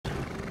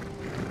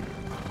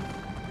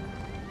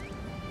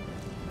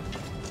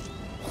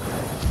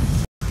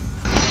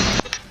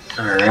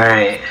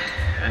Alright,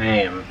 I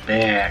am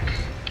back.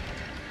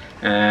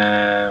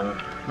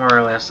 More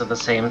or less of the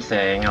same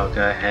thing. I'll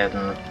go ahead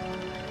and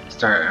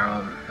start.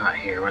 Not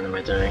here, what am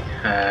I doing?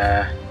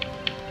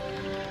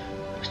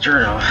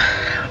 Journal.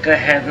 I'll go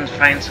ahead and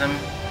find some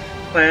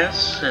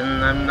quests,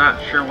 and I'm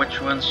not sure which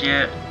ones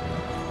yet.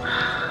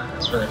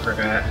 That's what I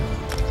forgot.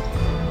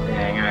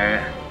 Dang,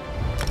 alright.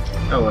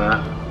 Oh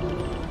well.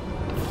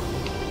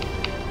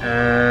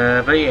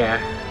 But yeah,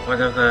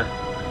 one of the.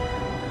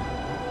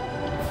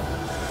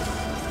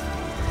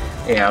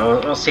 Yeah,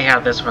 we'll see how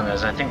this one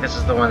is. I think this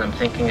is the one I'm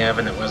thinking of,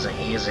 and it wasn't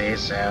easy,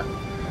 so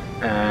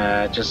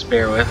just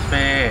bear with me,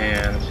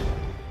 and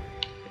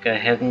go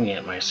ahead and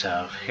mute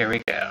myself. Here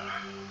we go.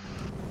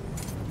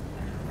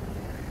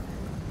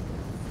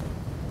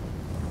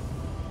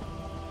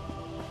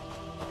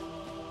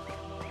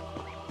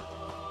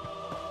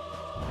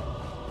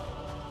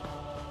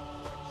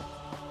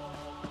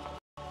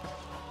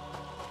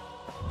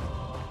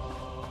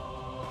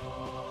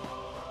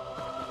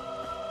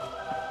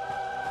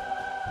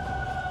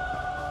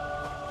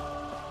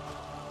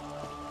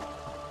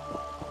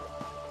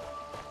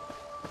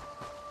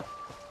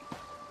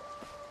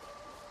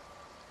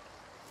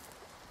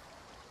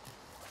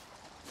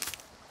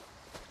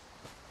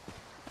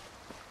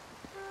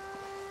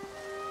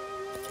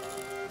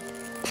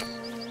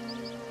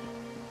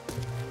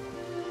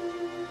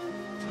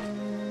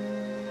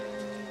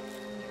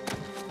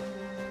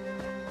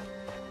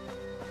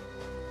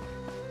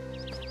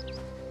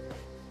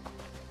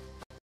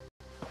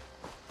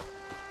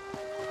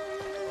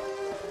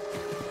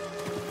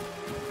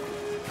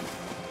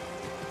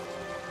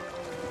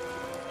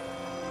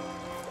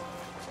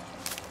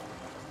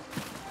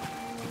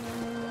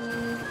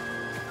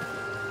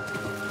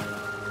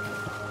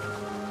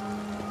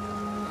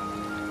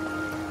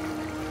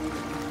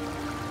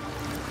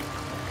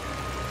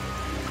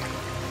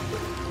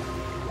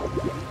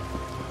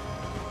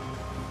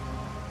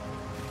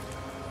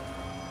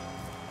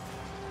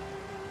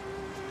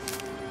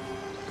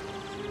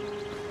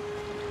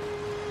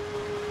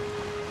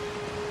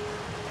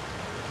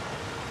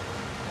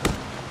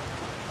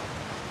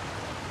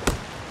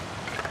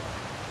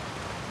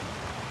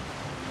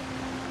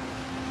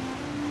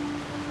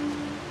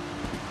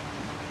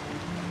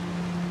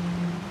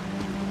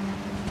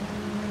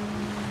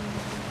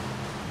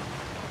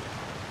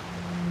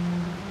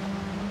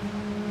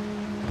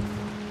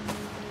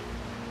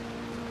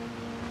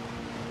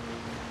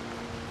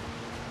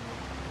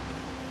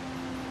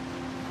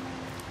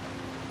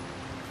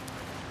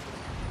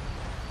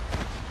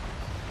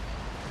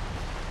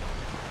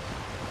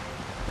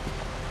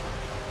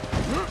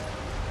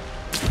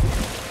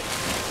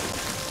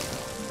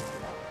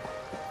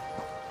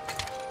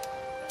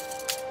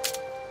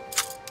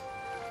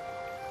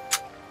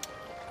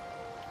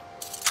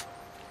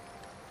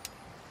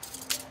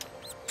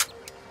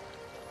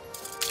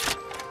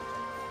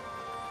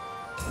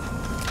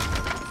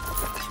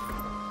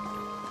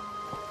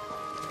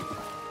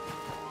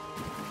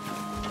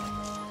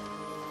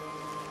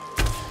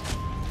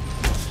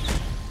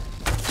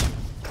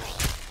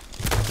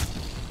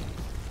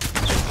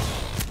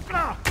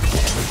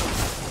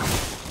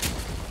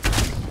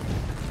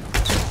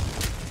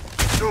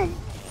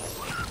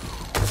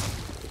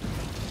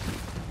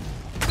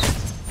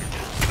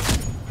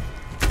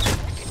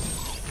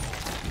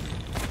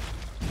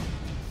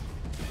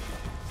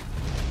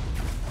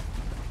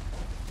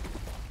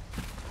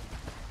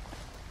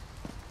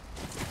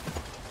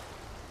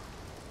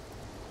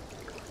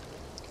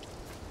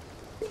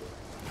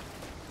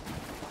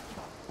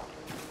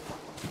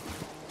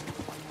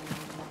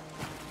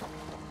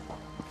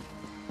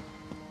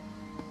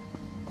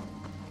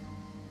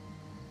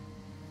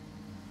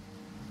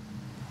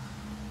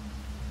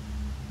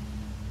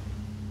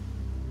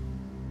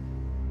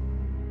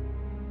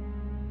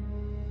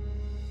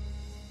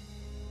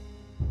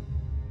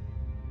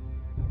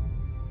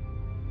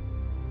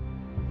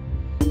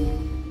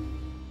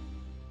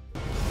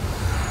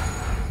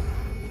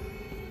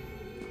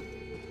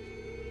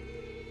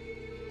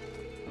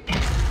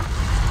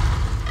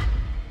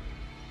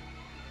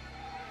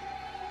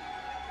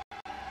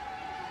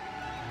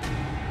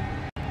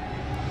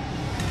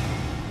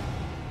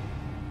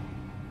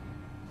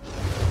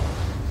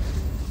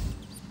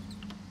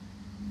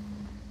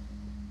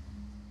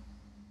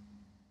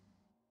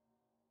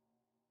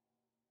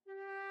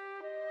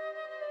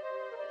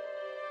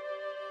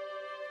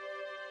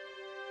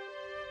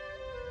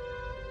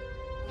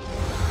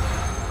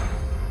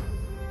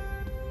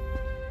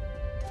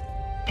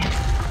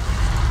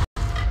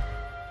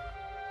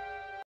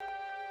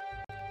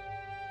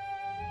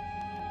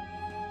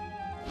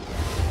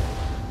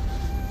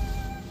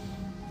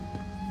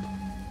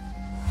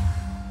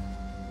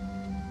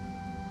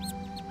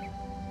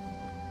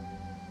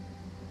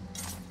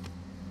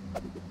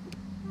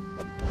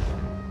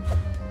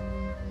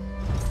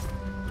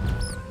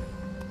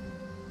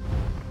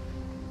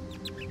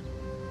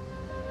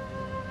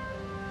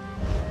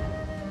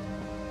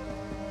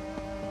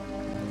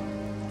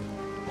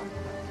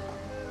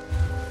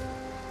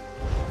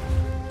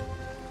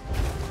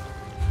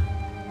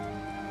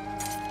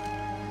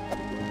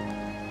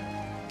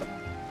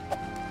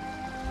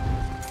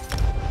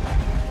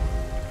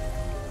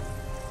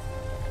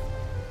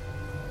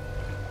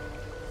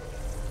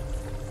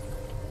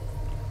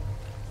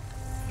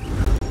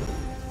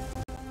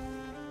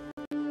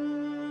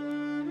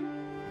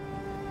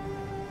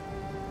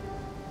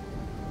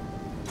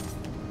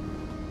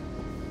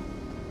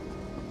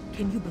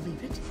 Can you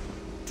believe it?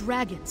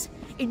 Dragons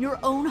in your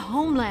own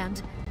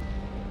homeland.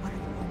 What are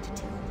you going to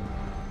do?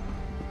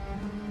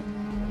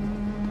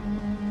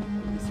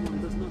 This one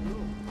does not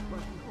know,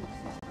 but he hopes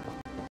his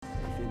family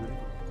is safe in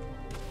Riverwood.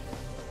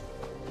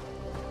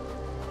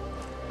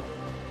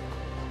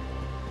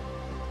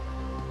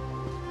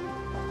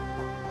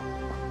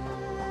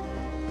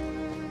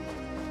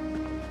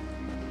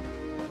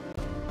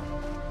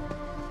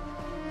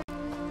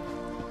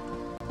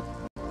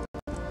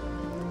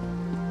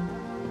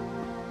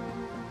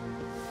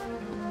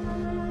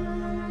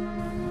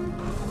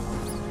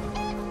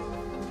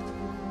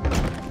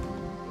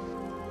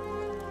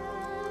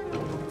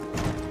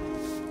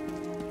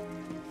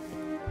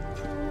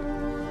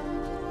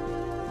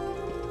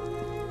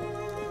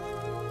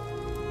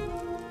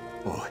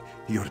 Oh,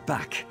 you're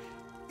back.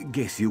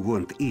 Guess you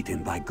weren't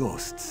eaten by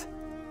ghosts.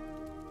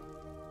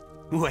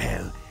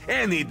 Well,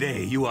 any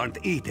day you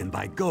aren't eaten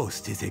by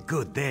ghosts is a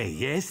good day,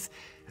 yes?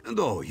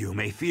 Though you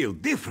may feel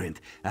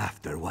different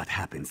after what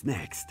happens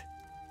next.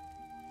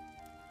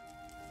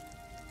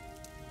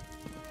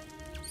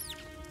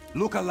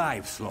 Look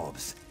alive,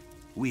 Slobs.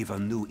 We've a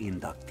new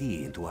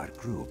inductee into our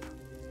group.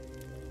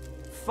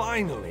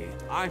 Finally!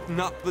 I'm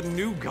not the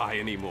new guy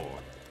anymore.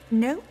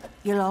 Nope,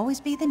 you'll always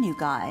be the new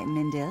guy,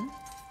 Mindil.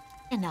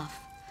 Enough.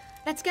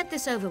 Let's get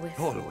this over with.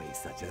 Always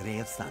such a ray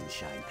of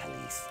sunshine,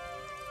 Talise.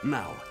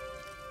 Now,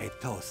 a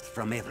toast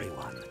from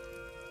everyone.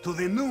 To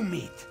the new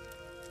meat.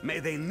 May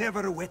they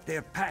never wet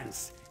their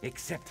pants,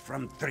 except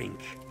from drink.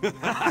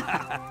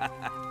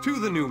 To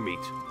the new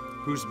meat,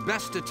 whose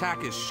best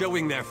attack is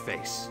showing their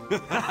face.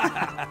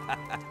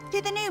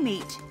 To the new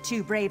meat,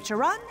 too brave to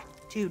run,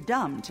 too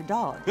dumb to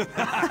dodge.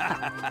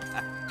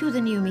 To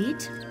the new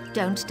meat,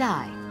 don't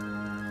die.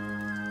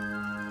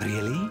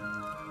 Really?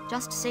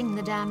 Just sing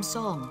the damn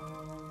song.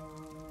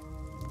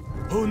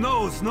 Who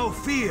knows no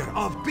fear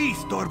of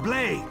beast or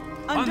blade?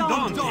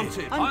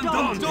 Undaunted!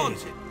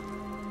 Undaunted!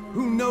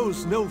 Who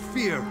knows no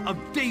fear of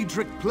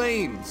Daedric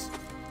plains?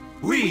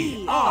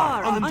 We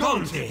are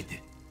undaunted!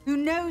 Who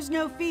knows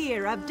no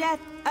fear of death,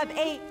 of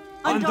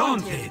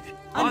Undaunted!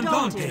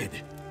 Undaunted!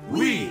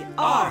 We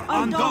are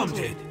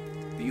undaunted!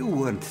 You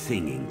weren't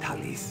singing,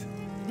 Talise.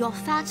 You're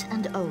fat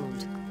and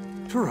old.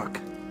 Turok,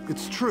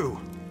 it's true.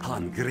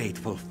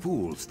 Ungrateful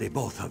fools, the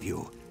both of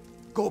you.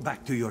 Go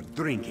back to your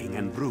drinking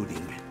and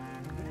brooding.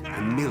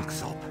 And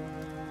Milksop,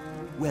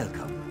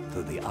 welcome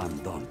to the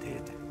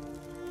Undaunted.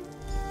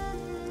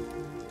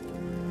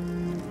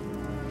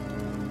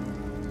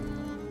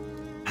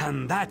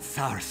 And that's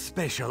our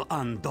special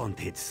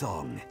Undaunted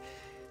song.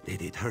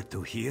 Did it hurt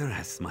to hear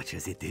as much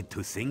as it did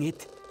to sing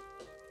it?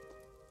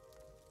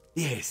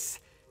 Yes,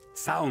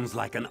 sounds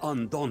like an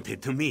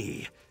Undaunted to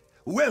me.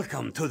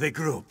 Welcome to the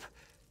group.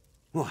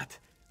 What?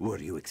 Were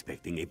you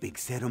expecting a big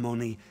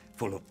ceremony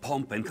full of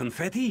pomp and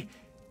confetti?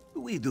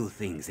 We do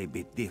things a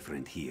bit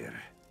different here.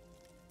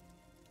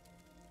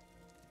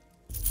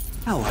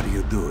 How are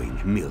you doing,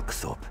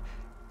 Milksop?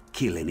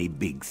 Kill any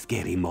big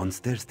scary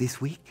monsters this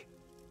week?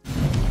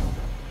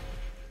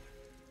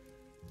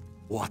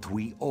 What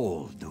we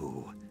all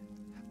do.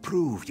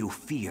 Prove you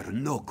fear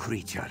no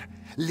creature,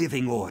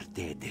 living or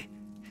dead.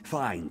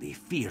 Find the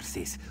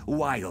fiercest,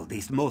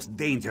 wildest, most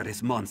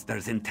dangerous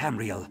monsters in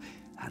Tamriel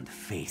and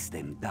face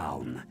them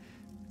down.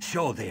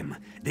 Show them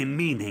the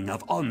meaning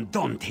of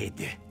Undaunted.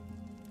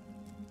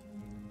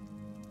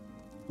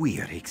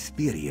 We're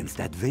experienced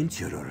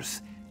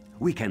adventurers.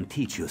 We can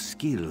teach you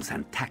skills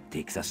and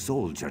tactics a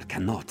soldier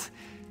cannot.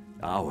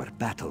 Our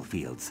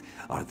battlefields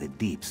are the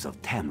deeps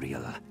of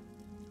Tamriel.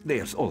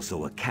 There's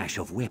also a cache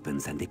of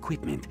weapons and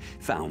equipment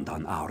found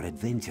on our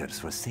adventures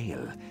for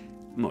sale.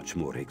 Much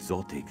more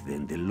exotic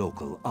than the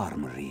local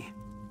armory.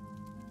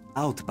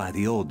 Out by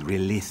the old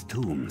Release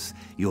tombs,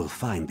 you'll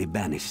find the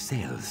banished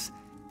cells.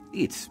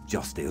 It's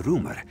just a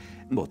rumor,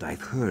 but I've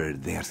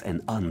heard there's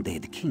an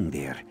undead king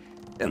there,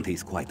 and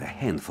he's quite a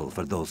handful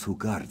for those who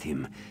guard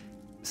him.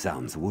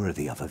 Sounds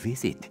worthy of a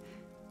visit.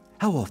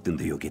 How often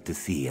do you get to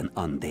see an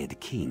undead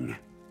king?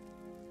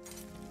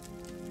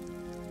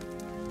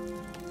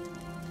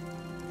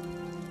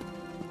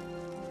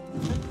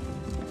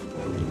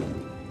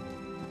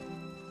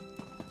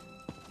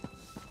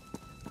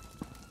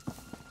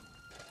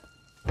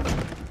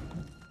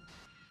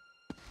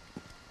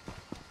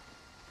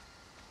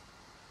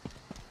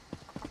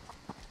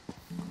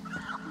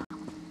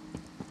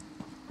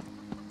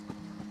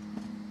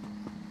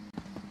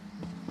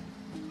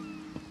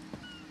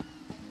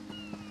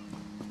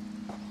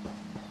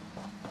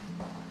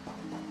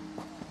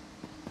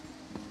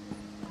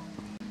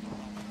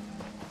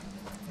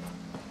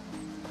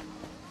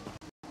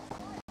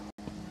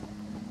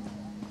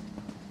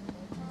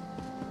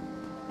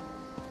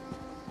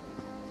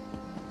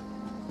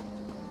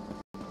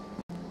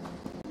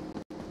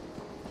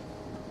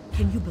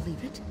 Can you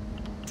believe it?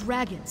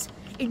 Dragons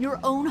in your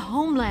own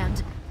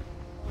homeland.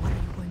 What are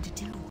you going to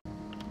do?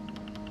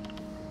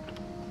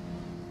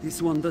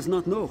 This one does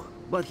not know,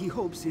 but he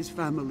hopes his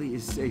family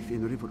is safe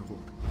in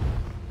Riverwood.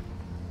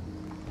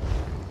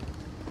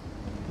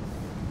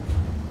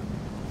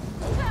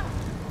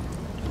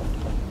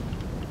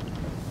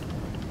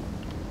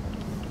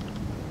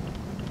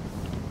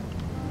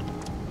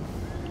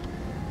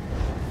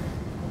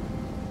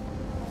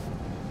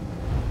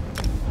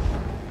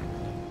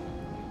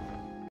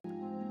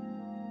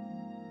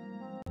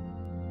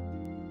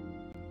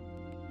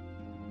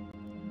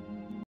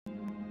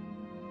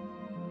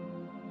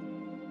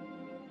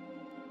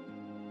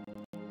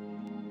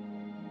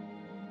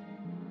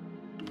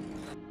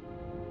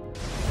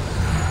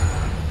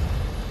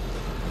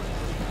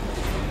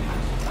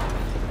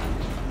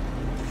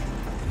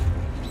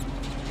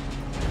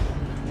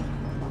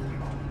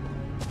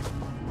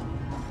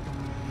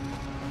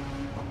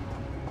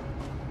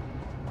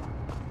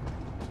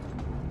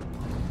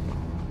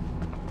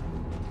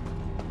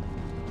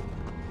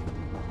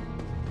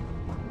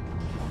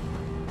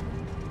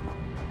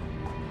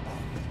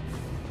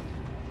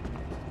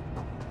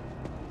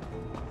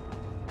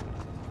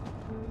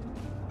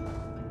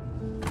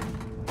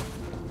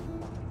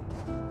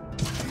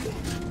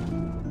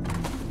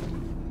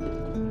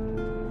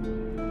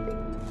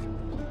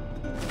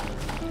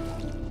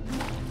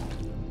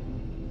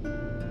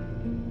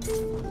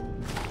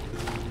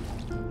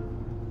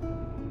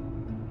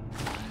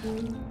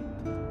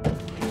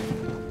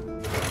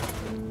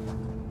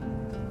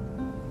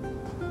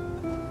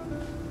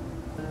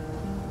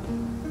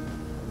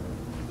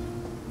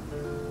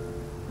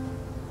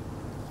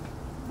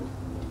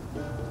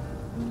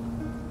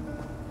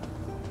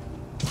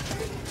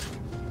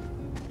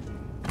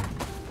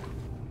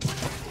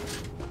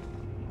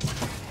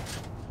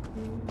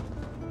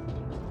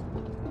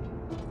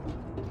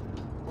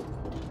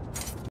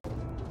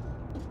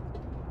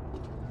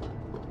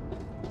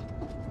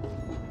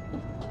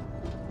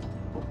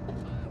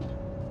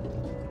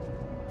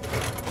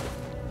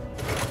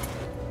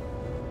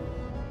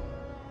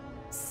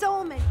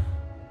 So many.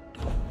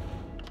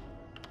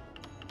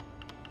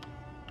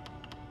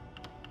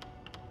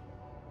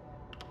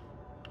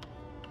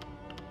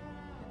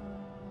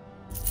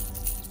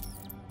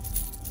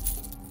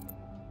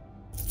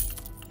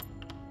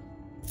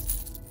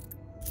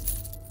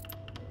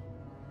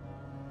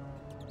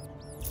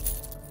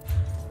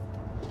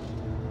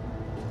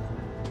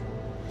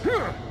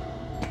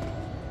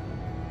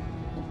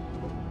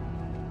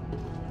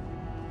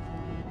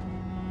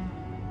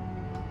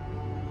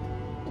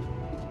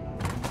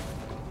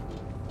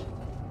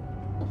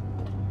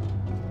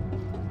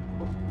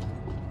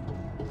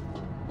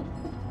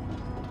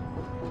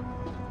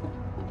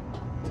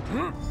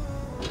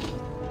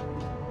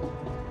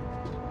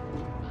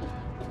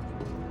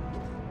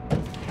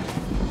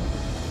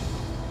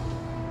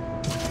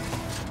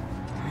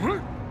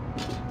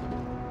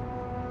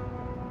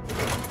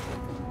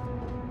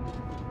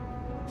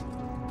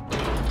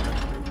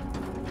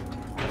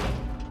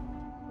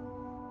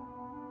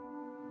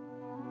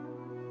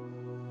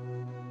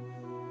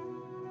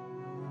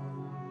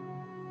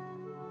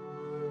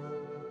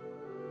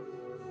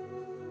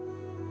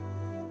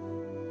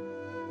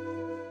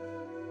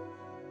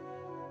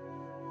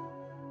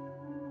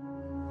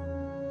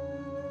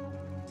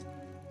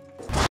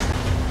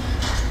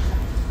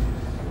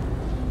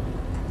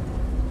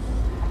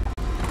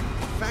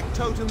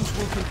 Totems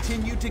will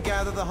continue to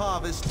gather the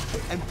harvest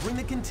and bring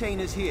the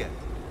containers here.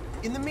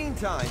 In the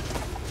meantime,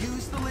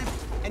 use the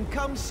lift and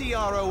come see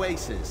our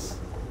oasis.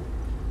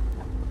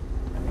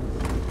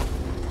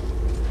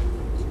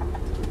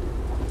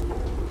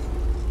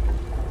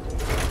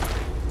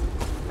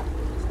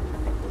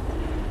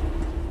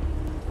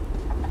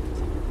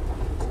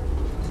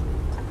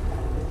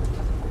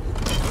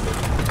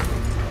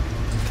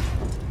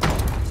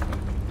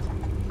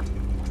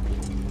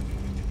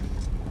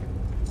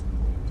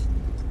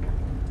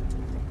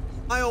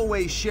 I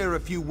always share a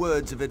few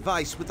words of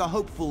advice with the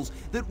hopefuls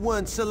that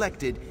weren't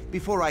selected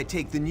before I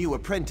take the new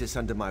apprentice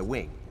under my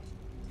wing.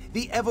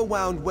 The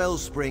Everwound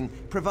Wellspring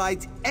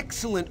provides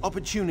excellent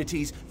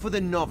opportunities for the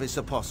novice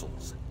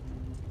apostles.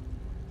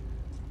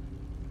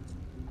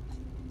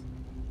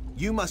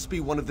 You must be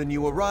one of the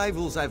new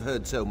arrivals I've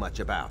heard so much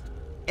about.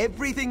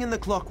 Everything in the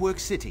Clockwork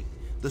City,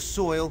 the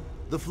soil,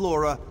 the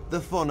flora,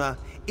 the fauna,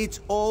 it's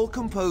all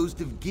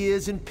composed of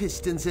gears and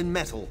pistons and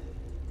metal.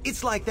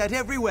 It's like that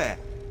everywhere.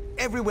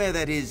 Everywhere,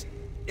 that is,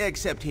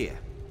 except here.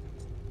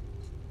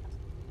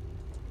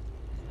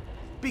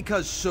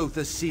 Because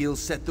Sotha Seal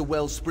set the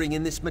wellspring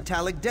in this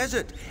metallic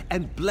desert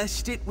and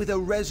blessed it with a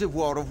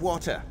reservoir of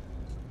water.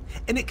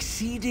 An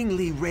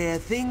exceedingly rare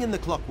thing in the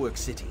Clockwork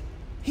City.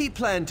 He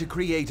planned to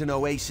create an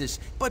oasis,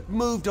 but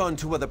moved on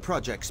to other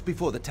projects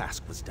before the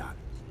task was done.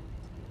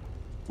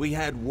 We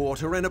had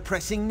water and a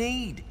pressing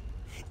need.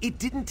 It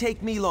didn't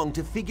take me long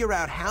to figure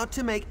out how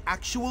to make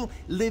actual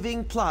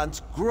living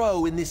plants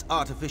grow in this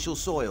artificial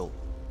soil.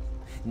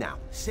 Now,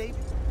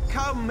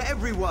 come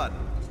everyone!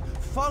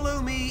 Follow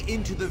me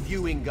into the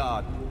viewing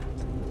garden.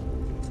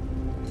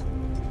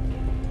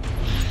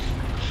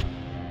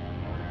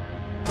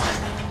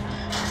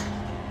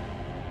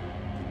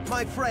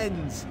 My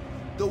friends,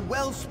 the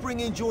wellspring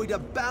enjoyed a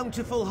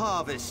bountiful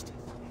harvest.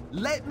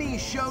 Let me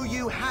show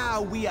you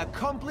how we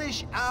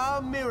accomplish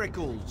our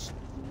miracles.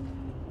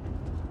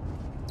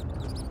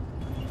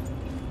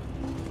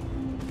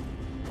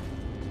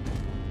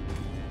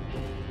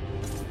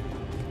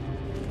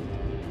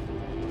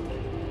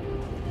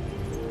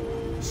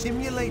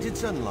 Simulated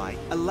sunlight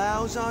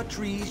allows our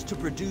trees to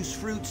produce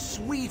fruit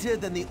sweeter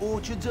than the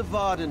orchards of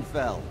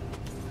Vardenfell.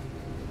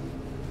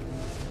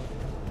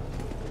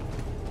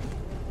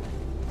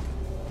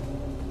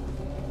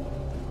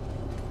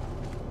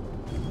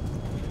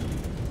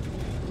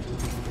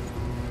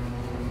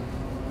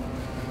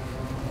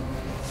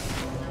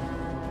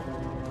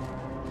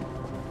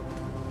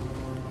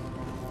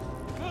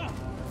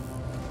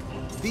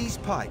 These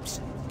pipes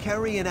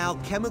carry an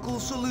alchemical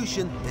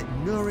solution that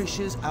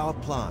nourishes our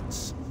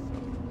plants.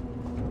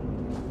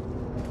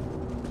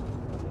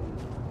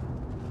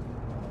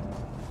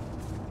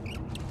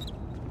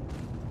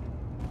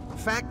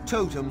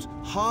 Factotums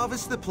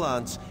harvest the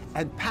plants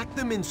and pack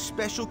them in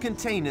special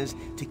containers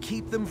to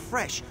keep them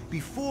fresh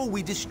before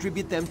we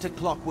distribute them to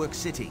Clockwork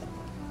City.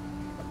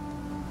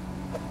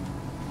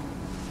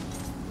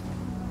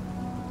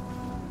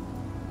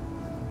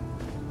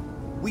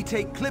 We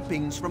take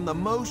clippings from the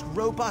most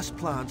robust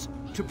plants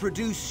to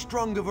produce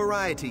stronger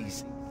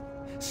varieties.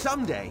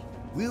 Someday,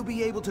 we'll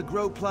be able to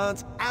grow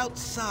plants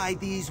outside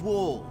these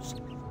walls.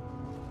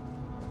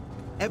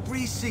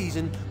 Every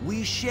season,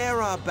 we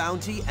share our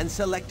bounty and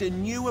select a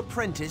new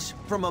apprentice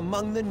from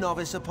among the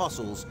novice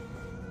apostles.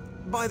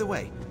 By the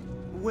way,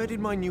 where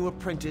did my new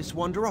apprentice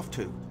wander off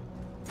to?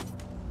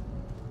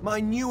 My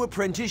new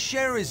apprentice,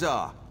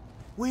 Sherazar.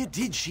 Where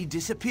did she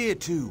disappear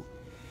to?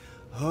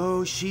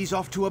 Oh, she's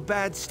off to a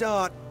bad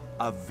start.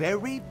 A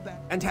very bad...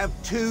 And have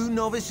 2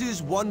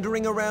 novices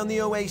wandering around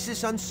the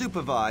oasis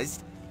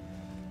unsupervised?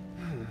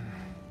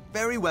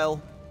 Very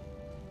well.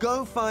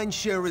 Go find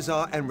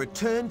Sherazar and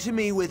return to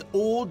me with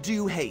all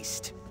due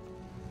haste.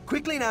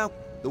 Quickly now,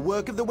 the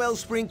work of the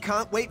Wellspring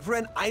can't wait for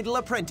an idle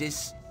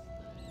apprentice.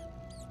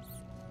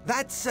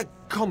 That's a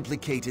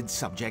complicated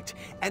subject,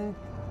 and...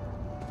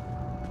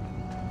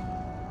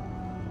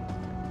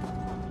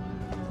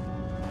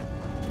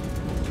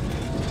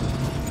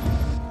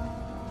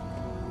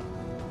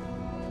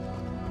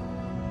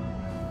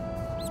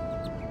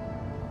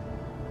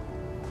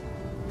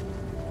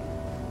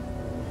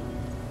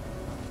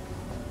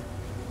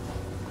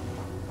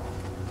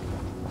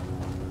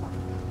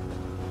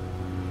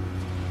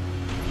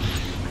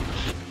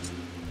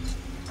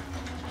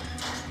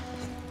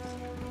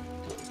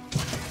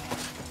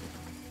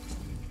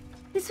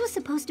 This was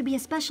supposed to be a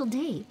special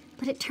day,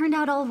 but it turned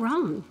out all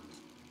wrong.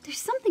 There's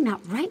something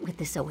not right with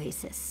this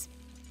oasis.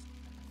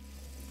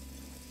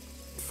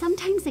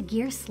 Sometimes a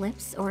gear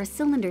slips or a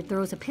cylinder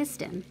throws a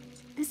piston.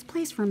 This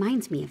place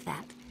reminds me of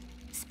that.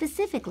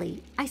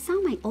 Specifically, I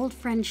saw my old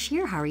friend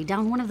Shirhari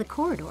down one of the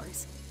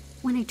corridors.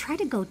 When I tried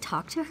to go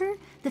talk to her,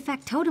 the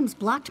factotums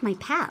blocked my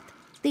path.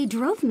 They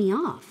drove me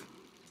off.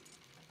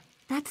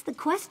 That's the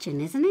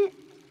question, isn't it?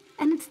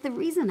 And it's the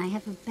reason I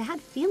have a bad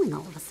feeling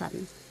all of a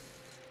sudden.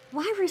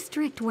 Why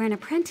restrict where an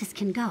apprentice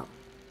can go?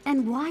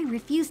 And why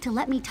refuse to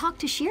let me talk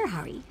to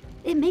Shirhari?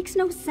 It makes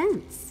no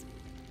sense.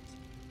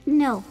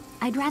 No,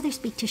 I'd rather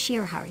speak to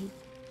Shirhari.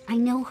 I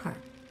know her.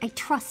 I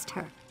trust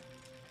her.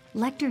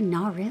 Lector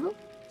Naril?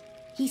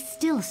 He's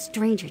still a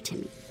stranger to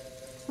me.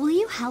 Will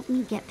you help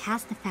me get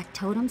past the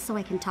factotum so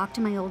I can talk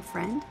to my old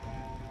friend?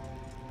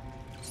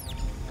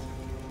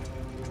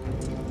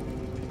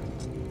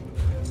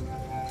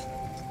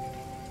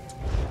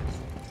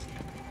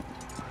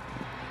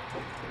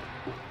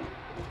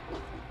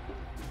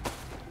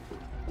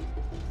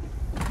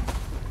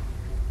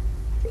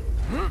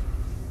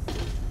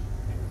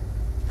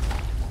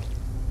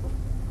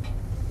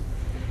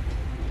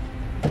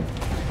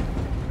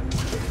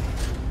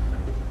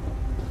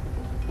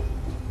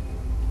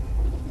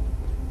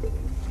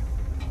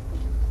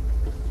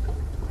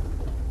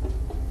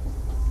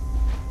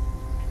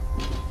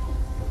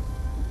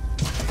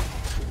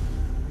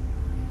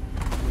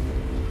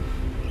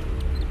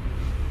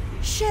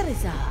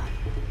 Sherazar!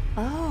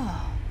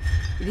 Oh,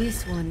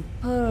 this one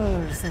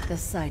purrs at the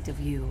sight of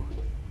you.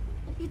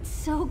 It's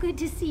so good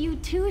to see you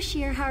too,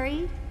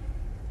 Shirhari.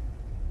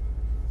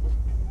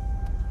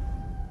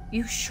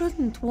 You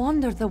shouldn't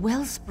wander the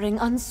wellspring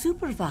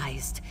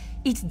unsupervised.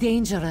 It's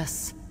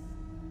dangerous.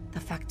 The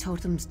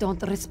factotums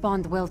don't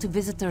respond well to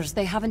visitors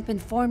they haven't been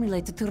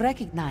formulated to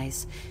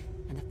recognize.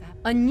 And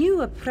a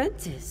new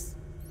apprentice?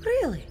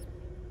 Really?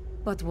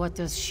 But what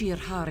does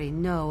Shirhari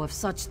know of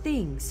such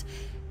things?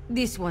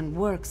 This one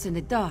works in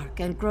the dark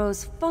and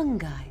grows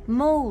fungi,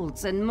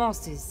 molds, and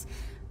mosses.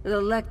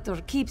 The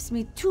Lector keeps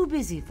me too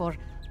busy for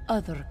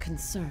other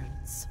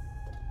concerns.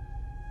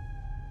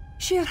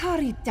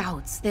 Shirhari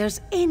doubts there's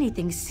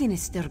anything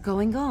sinister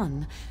going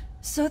on.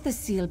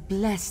 Sothasil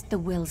blessed the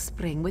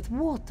wellspring with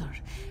water,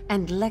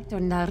 and Lector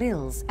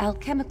Naril's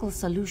alchemical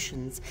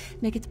solutions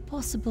make it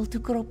possible to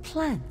grow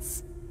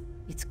plants.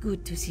 It's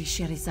good to see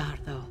Sherazar,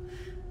 though.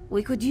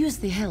 We could use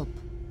the help.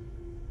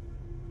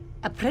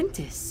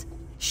 Apprentice?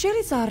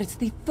 Sherazar is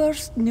the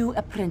first new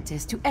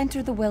apprentice to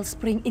enter the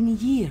wellspring in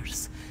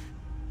years.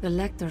 The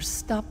Lector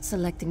stopped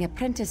selecting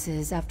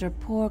apprentices after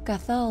poor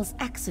Gathal's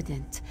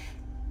accident.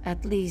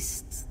 At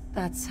least,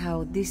 that's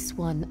how this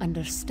one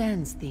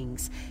understands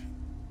things.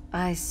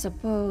 I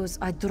suppose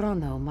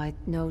Idrono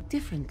might know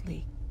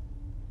differently.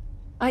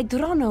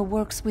 Idrono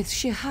works with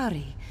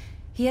Shirhari.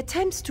 He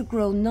attempts to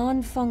grow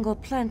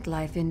non-fungal plant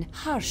life in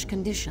harsh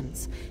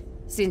conditions.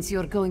 Since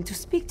you're going to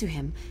speak to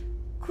him,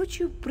 could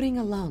you bring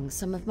along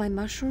some of my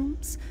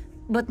mushrooms?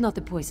 But not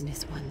the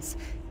poisonous ones.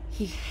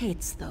 He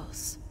hates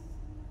those.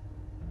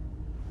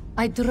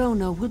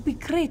 Idrono will be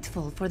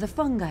grateful for the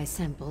fungi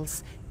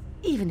samples,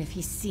 even if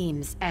he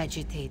seems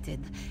agitated.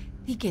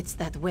 He gets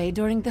that way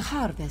during the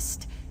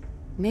harvest.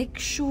 Make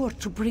sure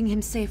to bring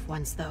him safe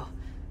ones, though.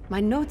 My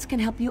notes can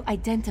help you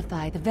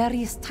identify the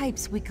various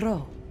types we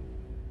grow.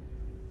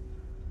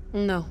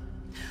 No.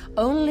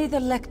 Only the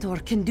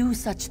Lector can do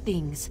such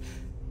things.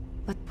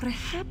 But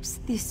perhaps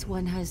this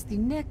one has the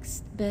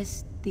next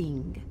best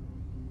thing.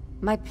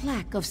 My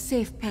plaque of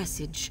safe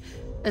passage.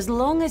 As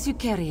long as you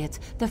carry it,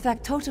 the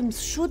factotums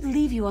should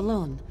leave you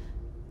alone.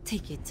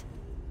 Take it.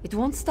 It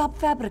won't stop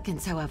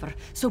fabricants, however,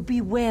 so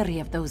be wary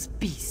of those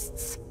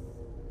beasts.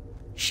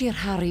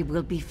 Shirhari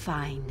will be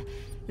fine.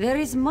 There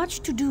is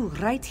much to do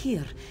right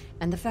here,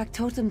 and the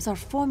factotums are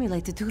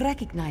formulated to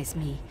recognize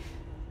me.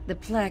 The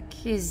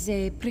plaque is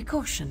a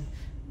precaution,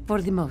 for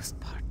the most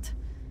part.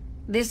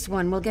 This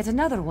one will get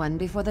another one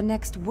before the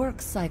next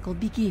work cycle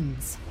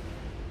begins.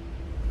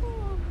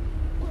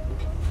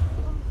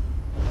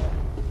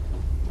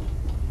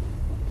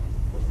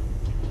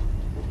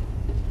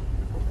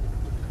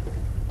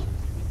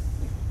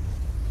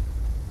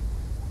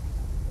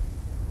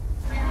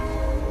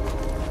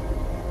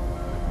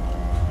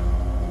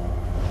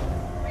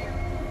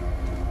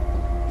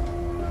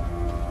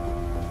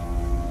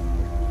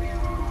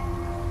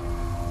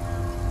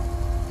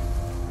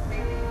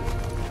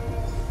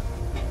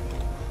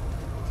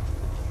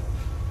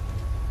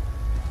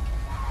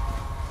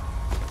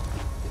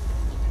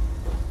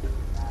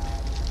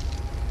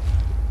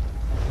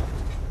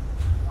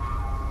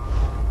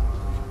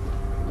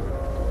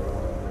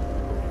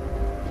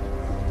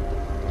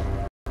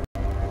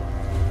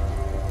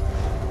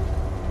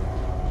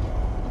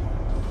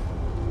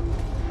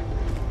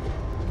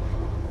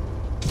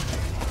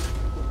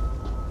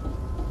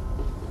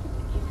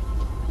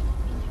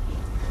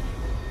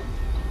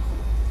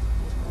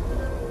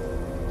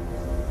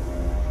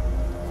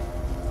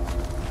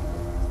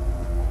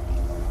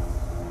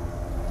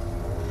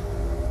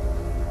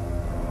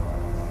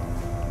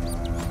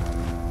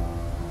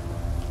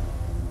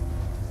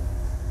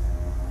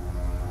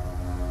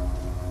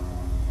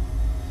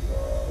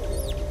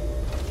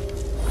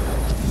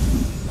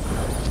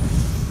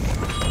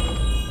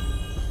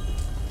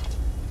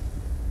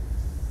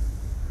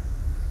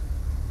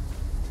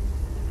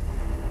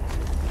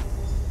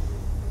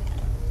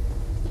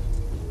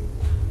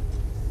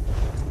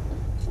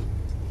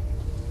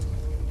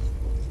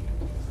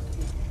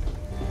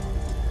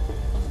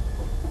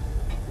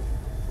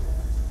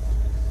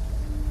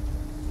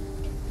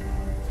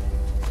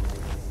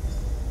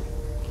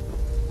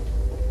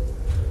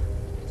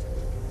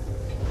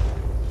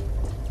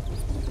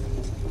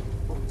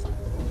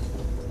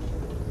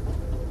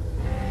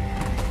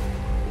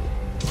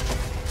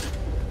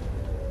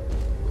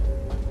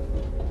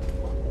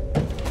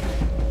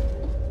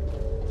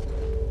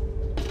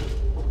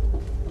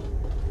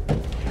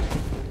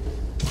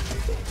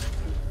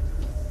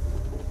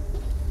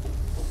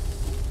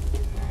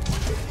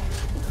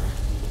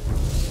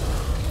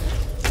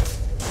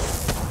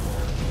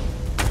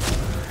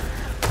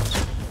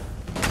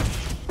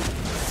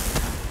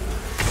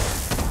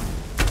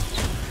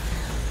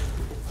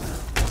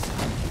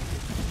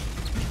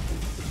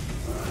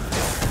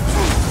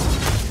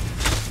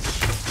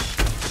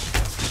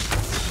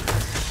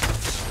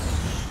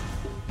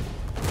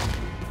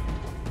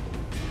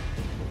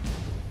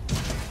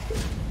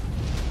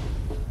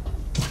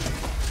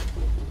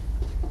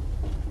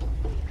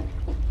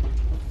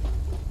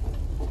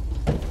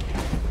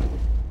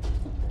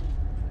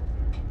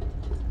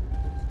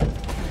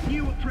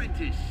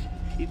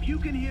 If you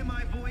can hear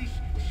my voice,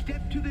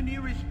 step to the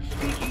nearest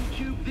speaking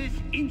tube this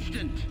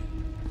instant.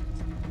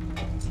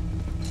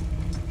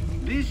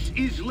 This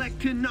is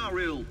Lecter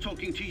Naril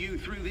talking to you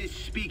through this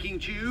speaking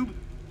tube.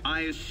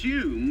 I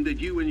assume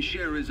that you and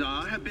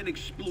Sherazar have been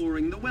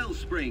exploring the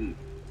wellspring.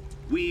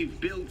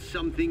 We've built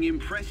something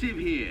impressive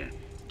here,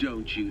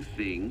 don't you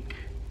think?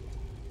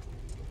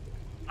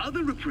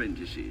 Other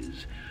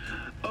apprentices?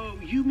 Oh,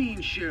 you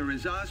mean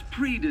Sherazar's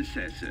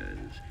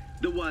predecessors,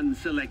 the ones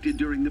selected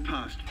during the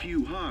past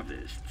few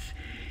harvests.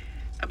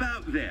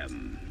 About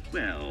them,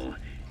 well,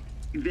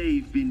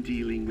 they've been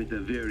dealing with a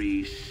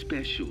very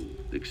special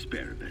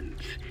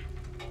experiment.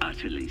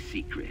 Utterly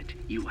secret,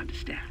 you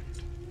understand?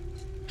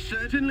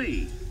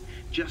 Certainly.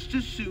 Just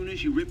as soon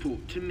as you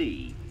report to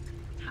me.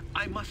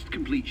 I must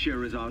complete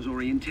Sherazar's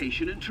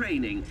orientation and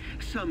training.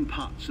 Some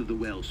parts of the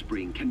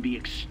wellspring can be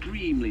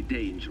extremely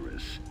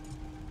dangerous.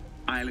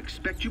 I'll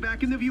expect you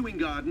back in the viewing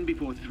garden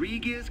before 3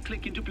 gears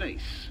click into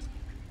place.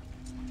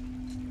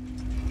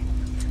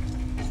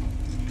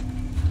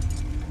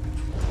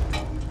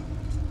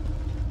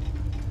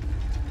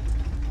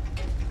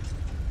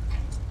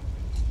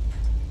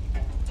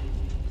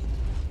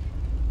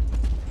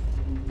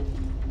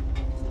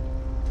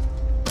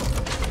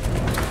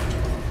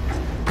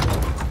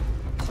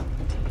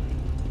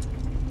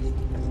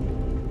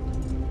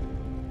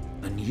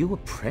 New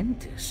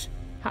apprentice?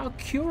 How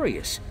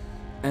curious.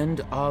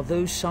 And are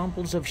those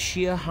samples of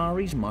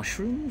Shirahari's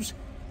mushrooms?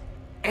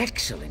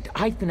 Excellent.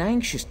 I've been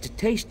anxious to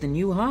taste the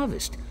new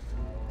harvest.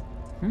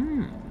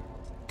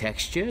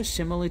 Texture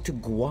similar to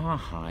guar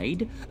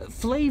hide.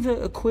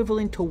 Flavor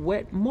equivalent to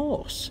wet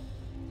moss.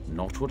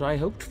 Not what I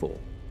hoped for.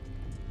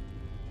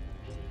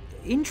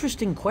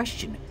 Interesting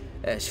question.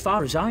 As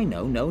far as I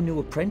know, no new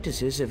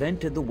apprentices have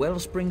entered the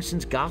wellspring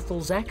since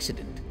Garthel's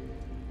accident.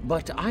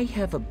 But I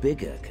have a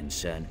bigger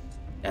concern.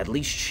 At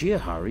least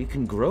Shirahari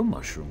can grow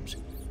mushrooms.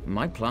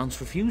 My plants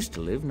refuse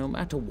to live no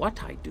matter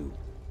what I do.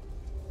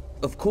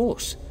 Of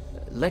course,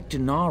 Lecter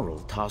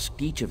Naril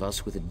tasked each of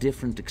us with a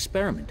different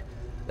experiment.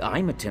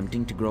 I'm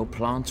attempting to grow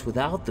plants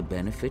without the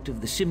benefit of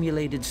the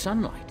simulated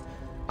sunlight.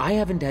 I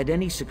haven't had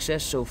any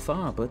success so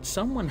far, but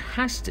someone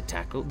has to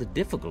tackle the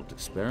difficult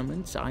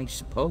experiments, I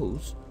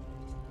suppose.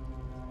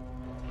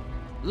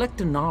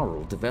 Lector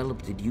Gnarl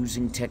developed it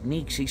using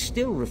techniques he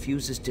still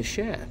refuses to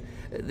share.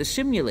 The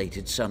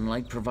simulated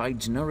sunlight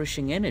provides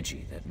nourishing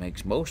energy that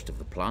makes most of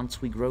the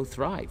plants we grow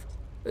thrive.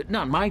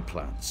 Not my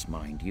plants,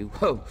 mind you.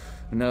 Oh,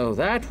 no,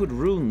 that would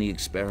ruin the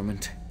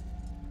experiment.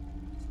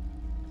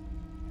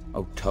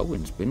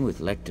 Otoan's been with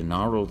Lector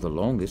Gnarl the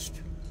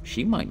longest.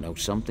 She might know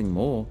something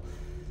more.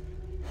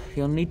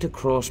 You'll need to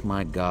cross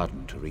my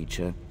garden to reach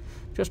her.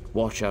 Just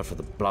watch out for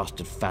the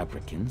blasted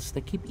fabricants.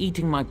 They keep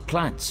eating my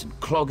plants and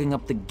clogging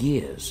up the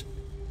gears.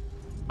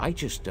 I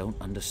just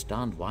don't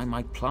understand why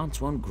my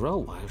plants won't grow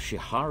while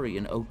Shihari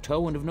and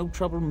Otoan have no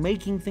trouble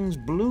making things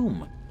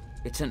bloom.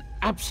 It's an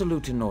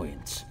absolute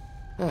annoyance.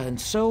 And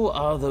so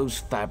are those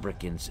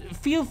fabricants.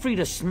 Feel free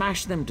to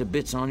smash them to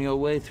bits on your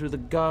way through the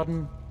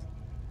garden.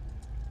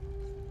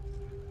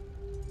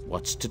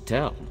 What's to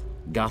tell?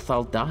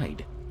 Gathal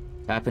died.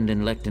 Happened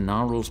in Lector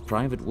Gnarl's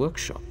private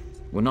workshop.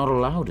 We're not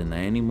allowed in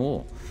there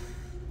anymore.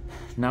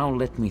 Now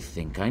let me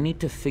think. I need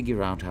to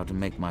figure out how to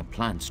make my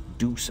plants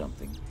do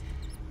something.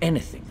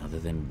 Anything other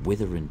than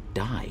wither and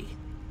die.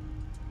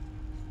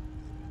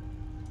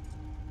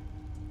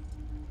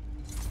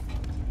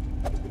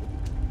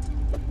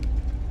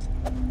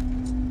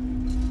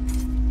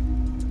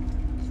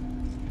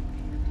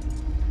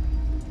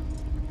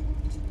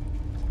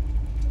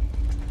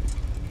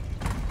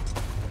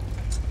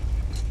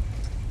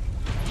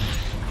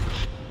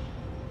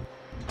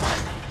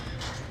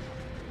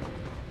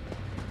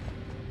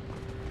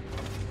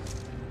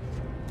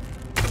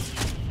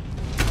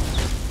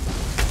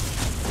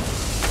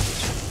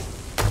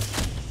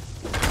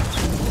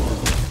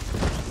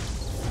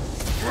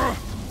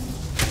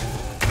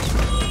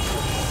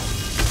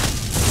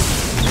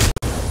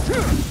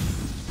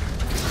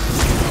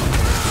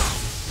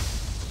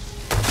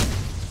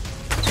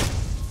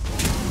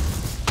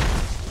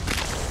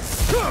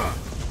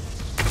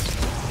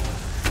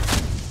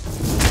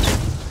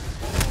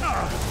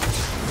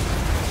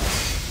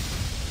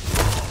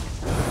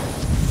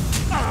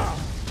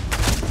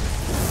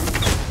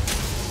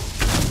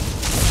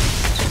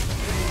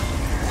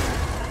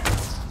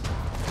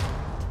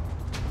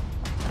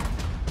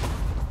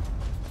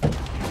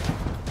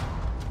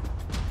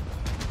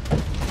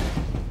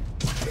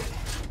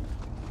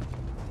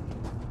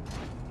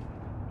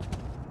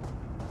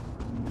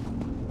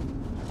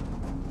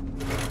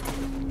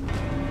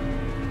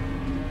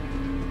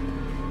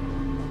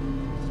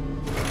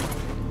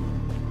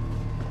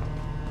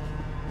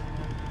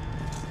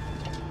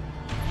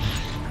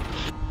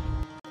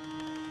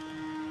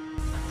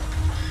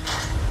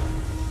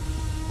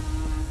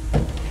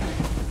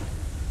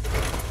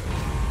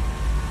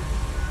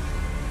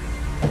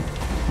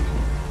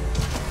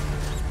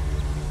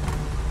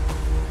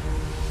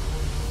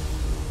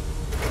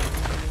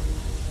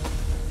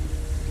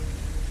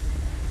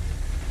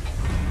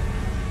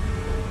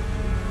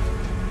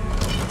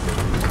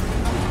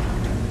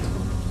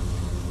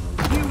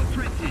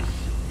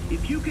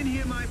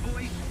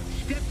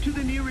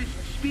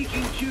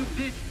 speaking tube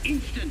this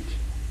instant.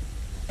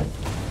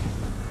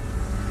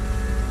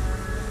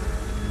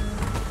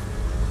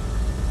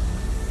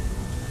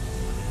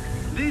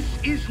 This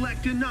is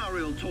Lector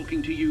Gnarl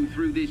talking to you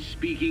through this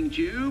speaking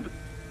tube.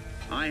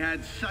 I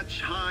had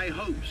such high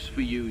hopes for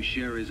you,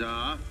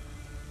 Sherazar.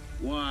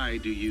 Why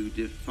do you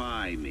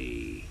defy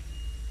me?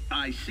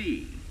 I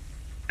see.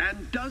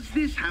 And does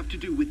this have to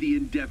do with the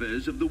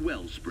endeavors of the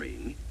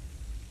Wellspring?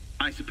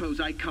 I suppose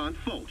I can't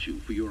fault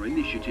you for your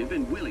initiative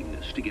and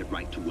willingness to get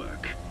right to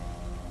work.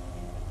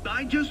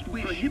 I just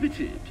wish...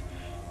 Prohibited?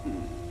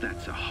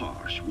 That's a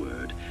harsh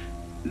word.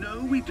 No,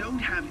 we don't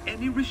have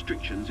any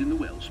restrictions in the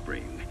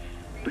Wellspring.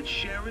 But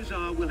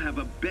Sherazar will have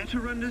a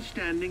better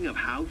understanding of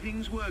how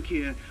things work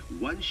here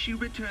once she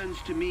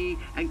returns to me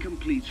and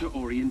completes her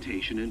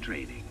orientation and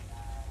training.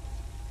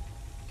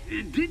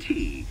 Did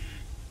he?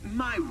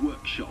 My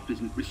workshop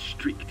isn't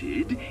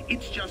restricted.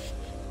 It's just...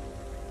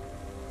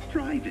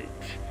 private.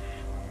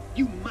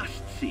 You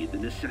must see the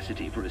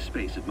necessity for a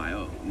space of my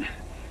own.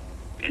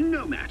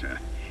 No matter.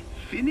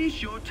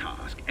 Finish your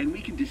task and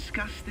we can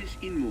discuss this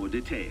in more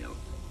detail.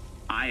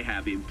 I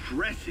have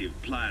impressive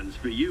plans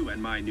for you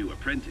and my new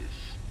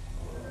apprentice.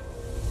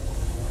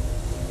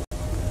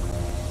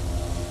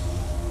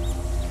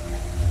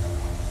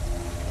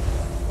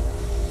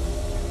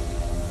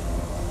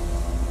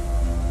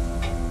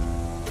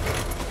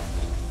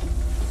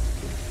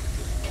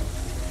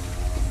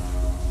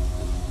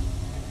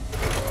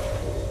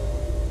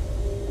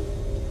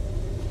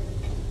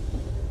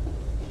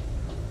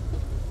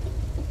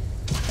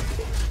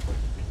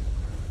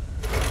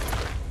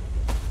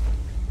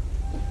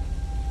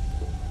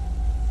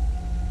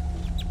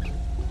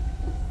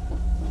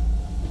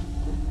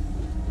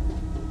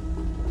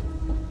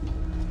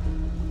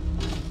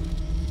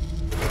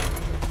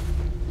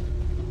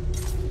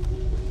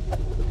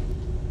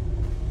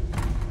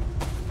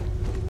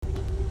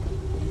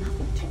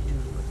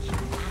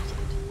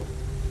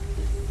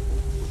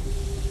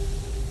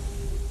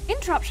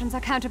 interruptions are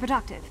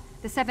counterproductive.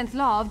 The 7th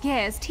law of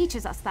Gears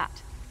teaches us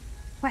that.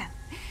 Well,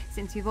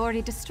 since you've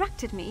already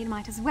distracted me, you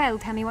might as well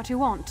tell me what you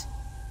want.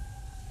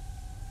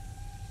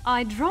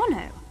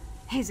 Idrono.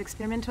 His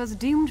experiment was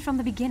doomed from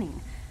the beginning.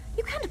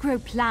 You can't grow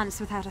plants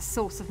without a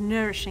source of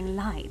nourishing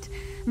light.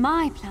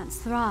 My plants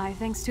thrive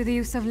thanks to the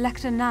use of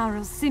Lecter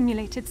Narel's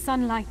simulated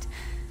sunlight.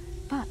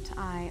 But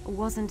I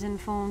wasn't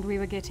informed we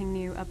were getting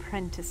new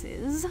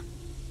apprentices.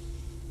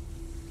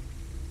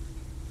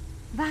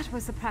 That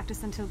was the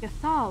practice until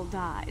Gathal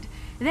died.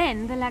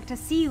 Then the Lecter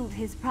sealed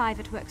his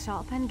private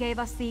workshop and gave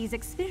us these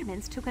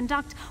experiments to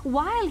conduct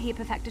while he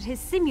perfected his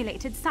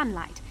simulated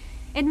sunlight.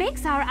 It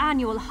makes our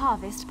annual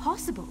harvest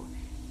possible.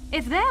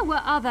 If there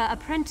were other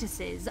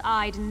apprentices,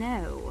 I'd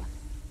know.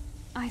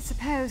 I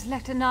suppose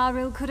Lecter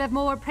Naril could have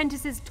more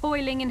apprentices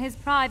toiling in his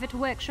private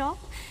workshop.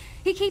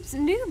 He keeps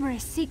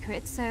numerous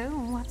secrets, so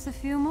what's a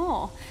few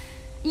more?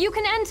 You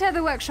can enter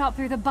the workshop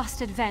through the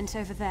busted vent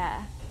over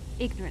there.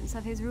 Ignorance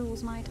of his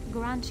rules might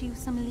grant you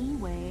some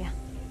leeway.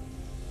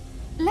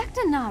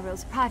 Lecter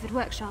Naril's private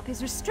workshop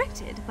is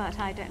restricted, but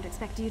I don't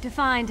expect you to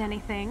find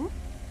anything.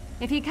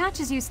 If he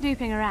catches you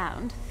snooping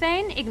around,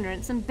 feign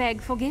ignorance and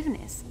beg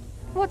forgiveness.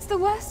 What's the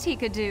worst he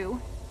could do?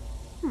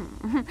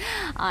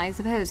 I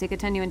suppose he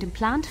could turn you into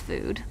plant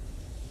food.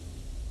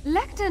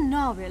 Lecter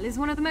Naril is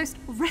one of the most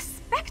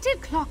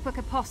respected clockwork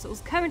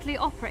apostles currently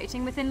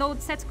operating within Lord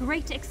Set's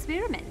great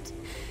experiment.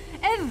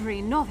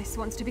 Every novice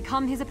wants to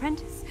become his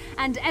apprentice,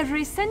 and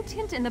every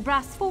sentient in the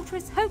Brass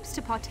Fortress hopes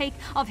to partake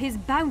of his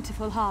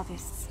bountiful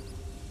harvests.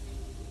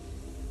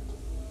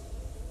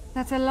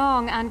 That's a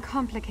long and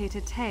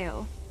complicated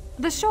tale.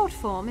 The short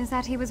form is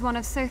that he was one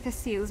of Sotha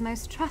Seal's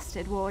most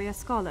trusted warrior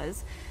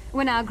scholars.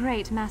 When our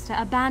great master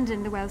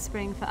abandoned the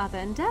Wellspring for other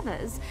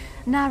endeavors,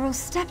 Naril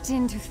stepped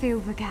in to fill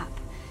the gap.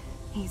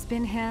 He's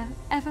been here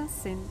ever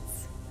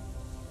since.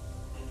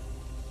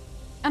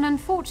 An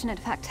unfortunate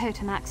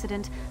factotum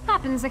accident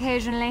happens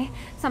occasionally.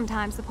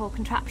 Sometimes the poor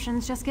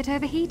contraptions just get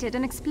overheated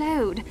and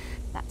explode.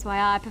 That's why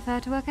I prefer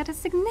to work at a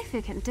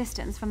significant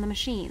distance from the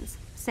machines.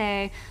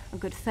 Say, a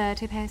good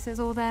 30 paces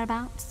or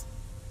thereabouts.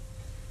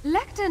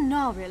 Lecter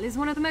Naril is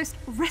one of the most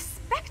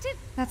respected...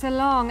 That's a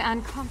long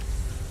and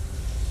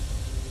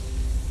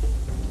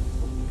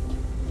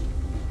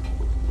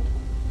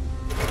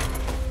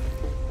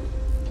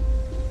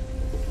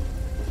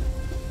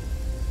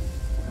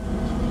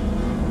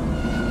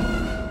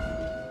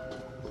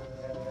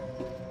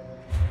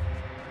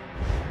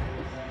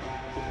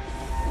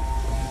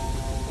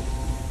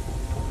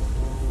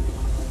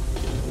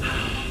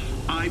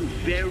I'm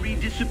very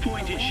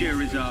disappointed,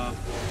 Sherazar.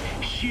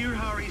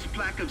 Shirhari's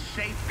plaque of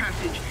safe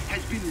passage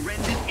has been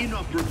rendered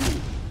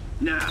inoperable.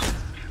 Now,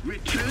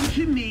 return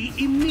to me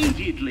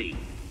immediately.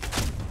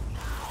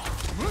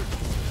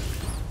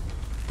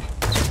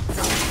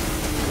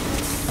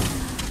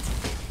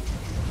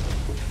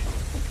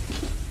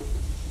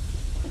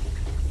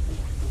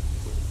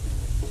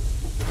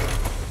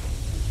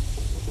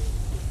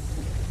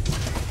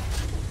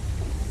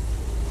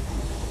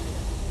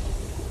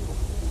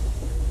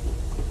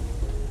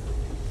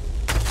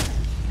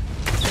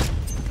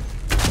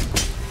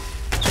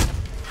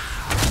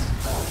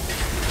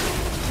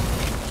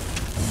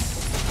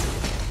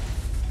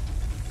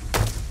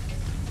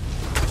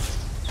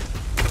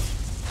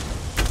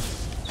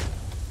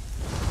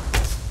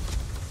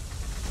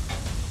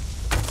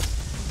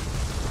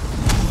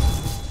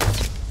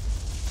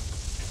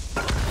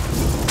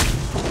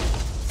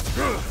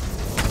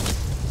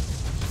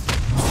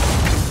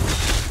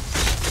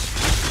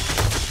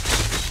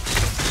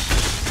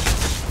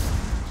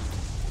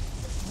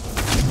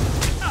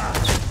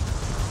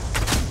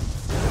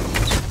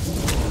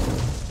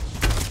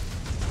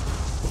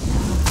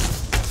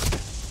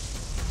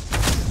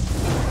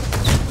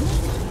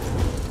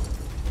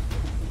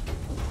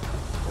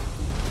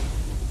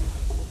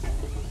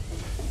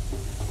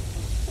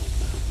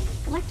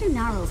 Lecter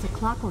Naril's a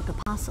clockwork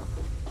apostle.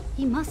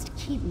 He must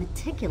keep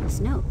meticulous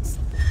notes.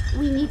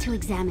 We need to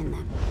examine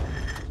them.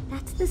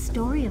 That's the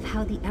story of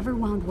how the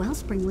Everwound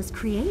Wellspring was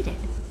created.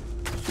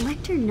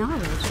 Lecter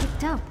Naril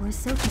picked up where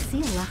Sotha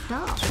Seal left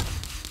off.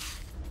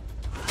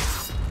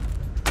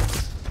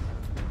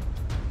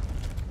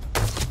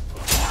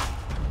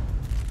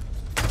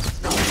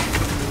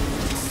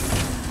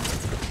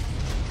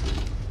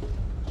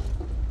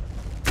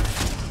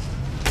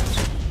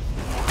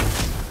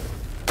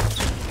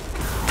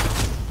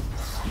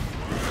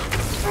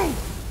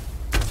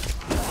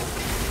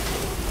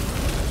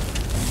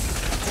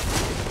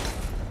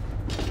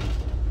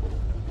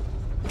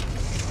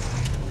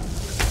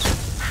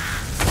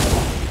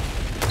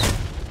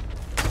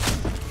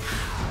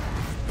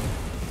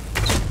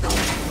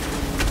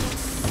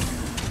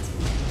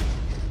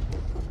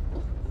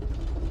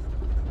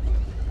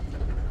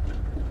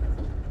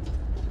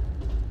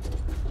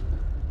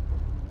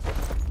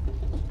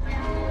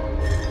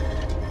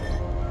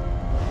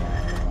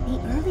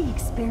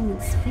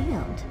 Experiments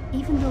failed,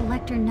 even though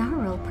Lecter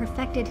Naril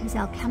perfected his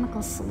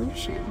alchemical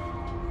solution.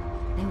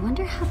 I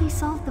wonder how they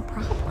solved the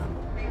problem.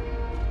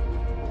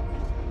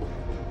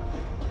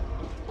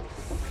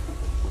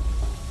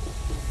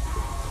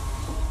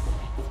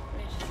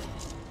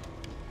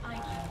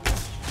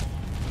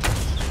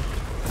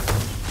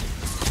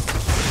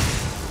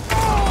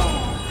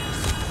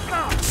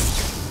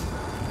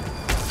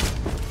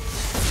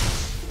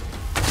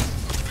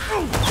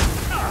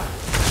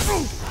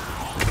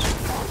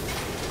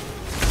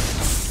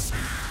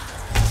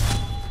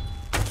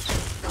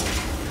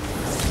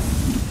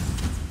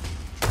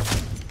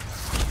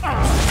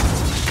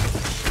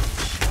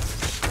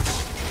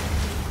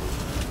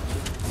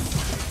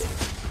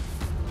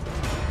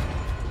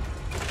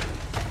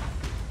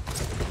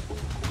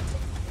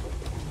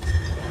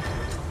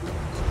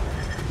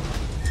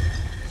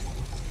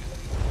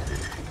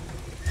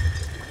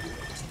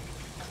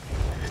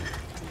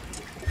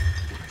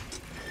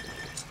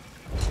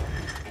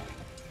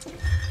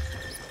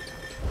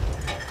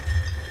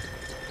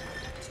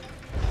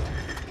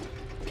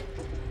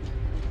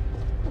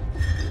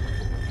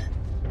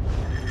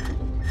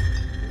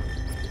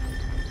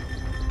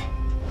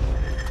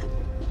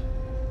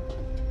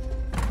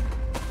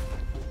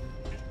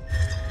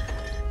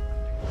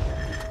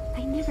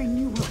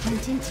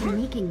 to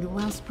making the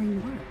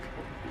wellspring work.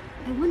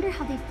 I wonder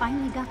how they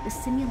finally got the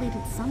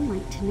simulated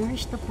sunlight to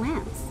nourish the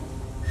plants.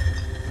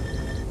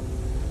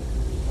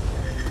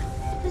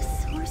 The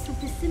source of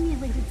the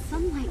simulated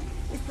sunlight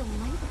is the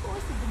life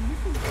force of the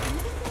missing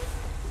apprentices?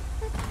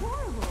 That's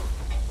horrible.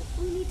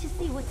 We need to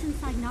see what's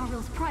inside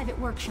Narwhal's private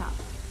workshop.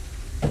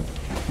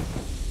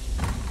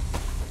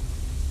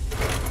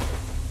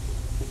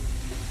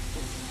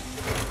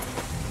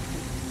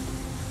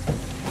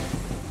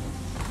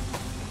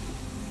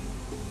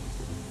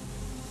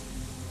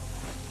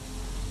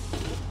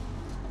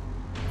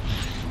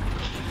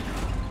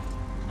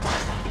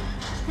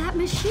 That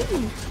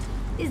machine!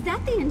 Is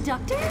that the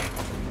inductor?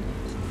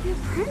 The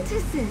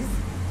apprentices!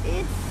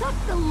 It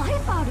sucked the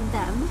life out of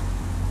them!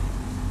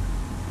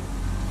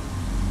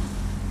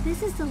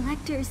 This is the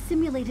Lecter's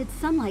simulated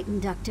sunlight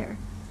inductor.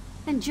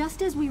 And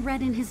just as we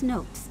read in his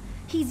notes,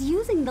 he's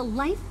using the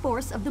life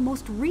force of the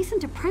most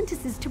recent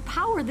apprentices to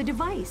power the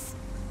device.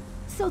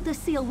 Sotha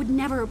Sil would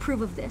never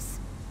approve of this.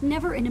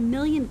 Never in a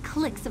million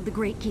clicks of the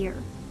Great Gear.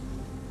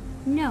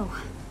 No.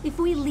 If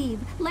we leave,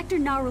 Lecter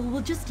Narwhal will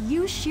just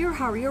use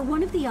Shirhari or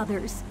one of the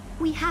others.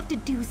 We have to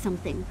do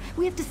something.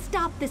 We have to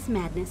stop this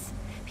madness.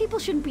 People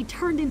shouldn't be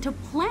turned into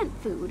plant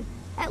food.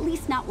 At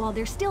least not while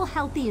they're still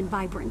healthy and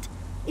vibrant.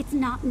 It's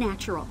not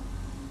natural.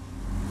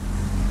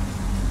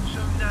 So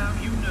now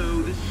you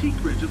know the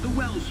secret of the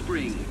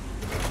wellspring.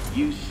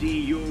 You see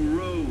your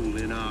role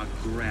in our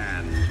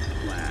grand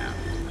plan.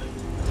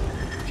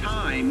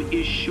 Time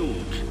is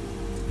short.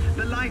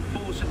 The life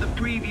force of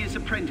the previous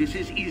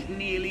apprentices is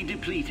nearly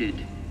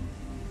depleted.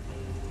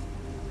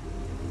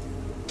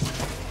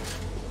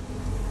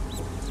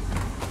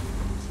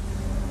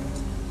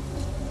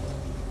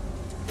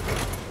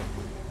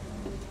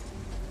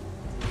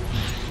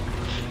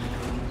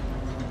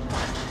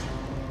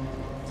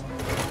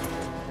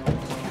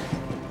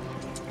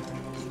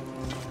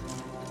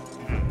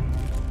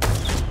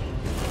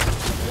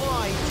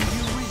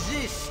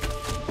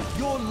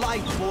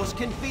 life force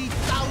can feed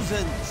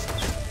thousands!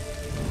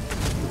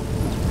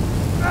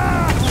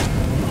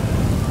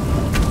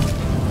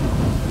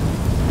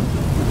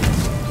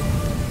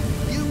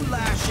 You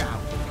lash out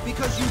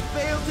because you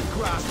fail to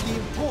grasp the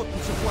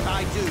importance of what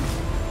I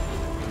do.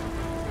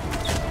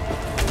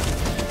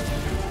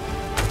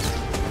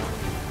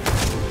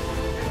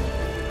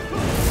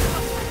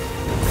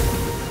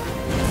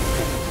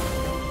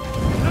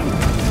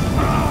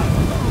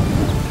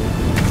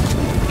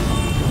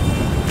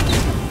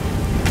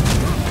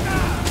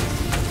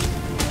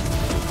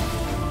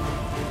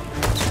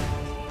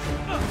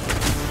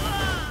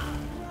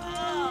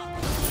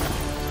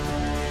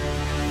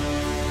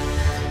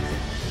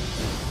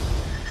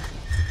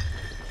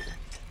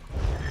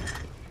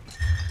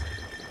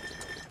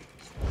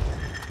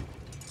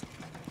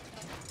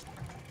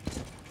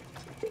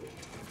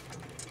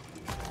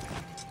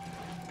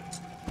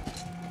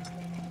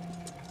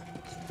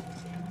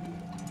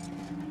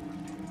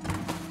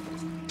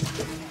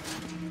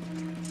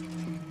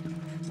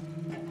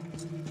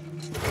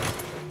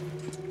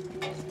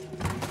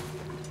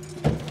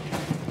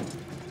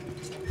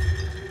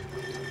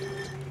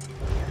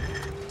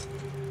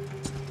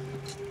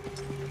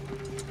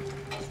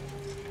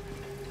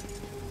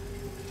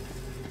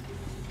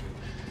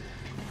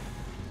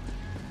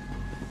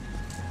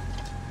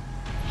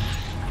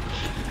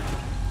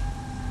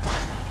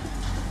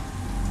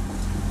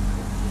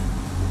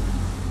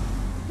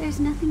 There's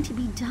nothing to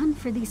be done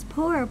for these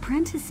poor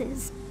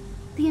apprentices.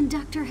 The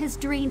inductor has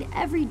drained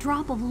every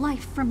drop of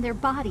life from their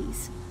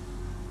bodies.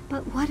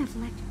 But what if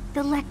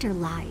the Lecter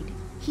lied?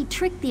 He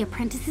tricked the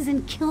apprentices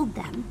and killed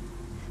them.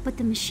 But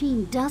the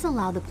machine does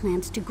allow the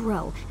plants to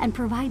grow and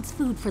provides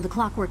food for the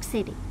Clockwork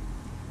City.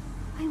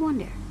 I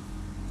wonder,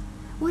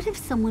 what if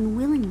someone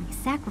willingly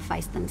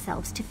sacrificed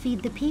themselves to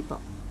feed the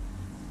people?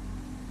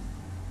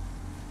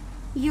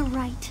 You're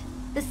right.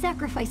 The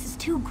sacrifice is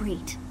too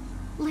great.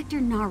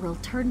 Lecter Narwhal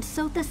turned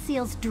Sotha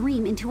Sil's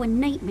dream into a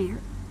nightmare.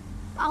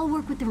 I'll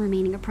work with the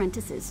remaining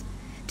apprentices.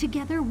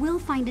 Together, we'll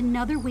find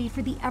another way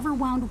for the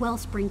Everwound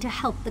Wellspring to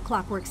help the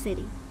Clockwork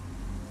City.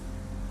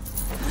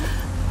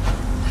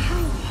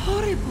 How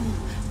horrible!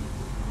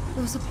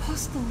 Those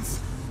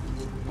apostles,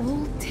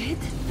 all dead?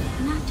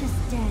 Not just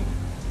dead.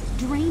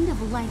 Drained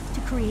of life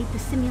to create the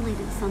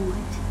simulated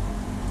sunlight.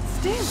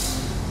 Still,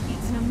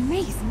 it's an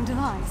amazing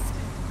device.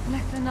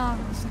 Lecter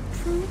Narwhal's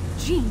a true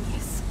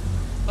genius.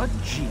 A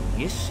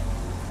genius?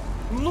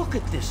 Look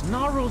at this,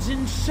 Narwhal's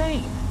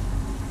insane!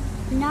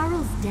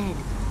 Narwhal's dead,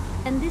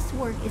 and this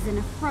work is an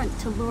affront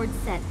to Lord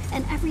Set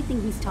and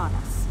everything he's taught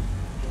us.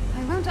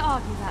 I won't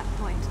argue that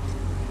point.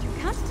 But you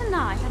can't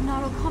deny that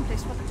Narwhal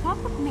accomplished what the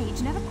Clockwork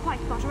Mage never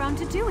quite got around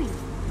to doing.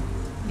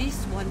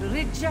 This one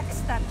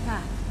rejects that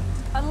path.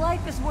 A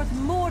life is worth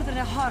more than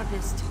a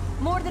harvest.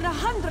 More than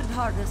 100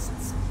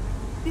 harvests.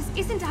 This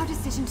isn't our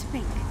decision to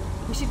make.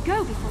 We should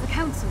go before the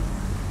council.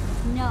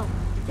 No.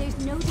 There's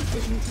no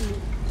decision to make.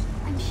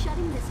 I'm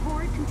shutting this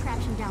horrid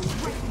contraption down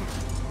right now.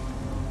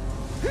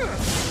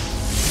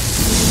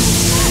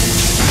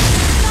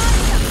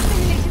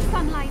 Simulated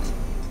sunlight!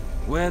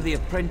 We're the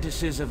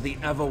apprentices of the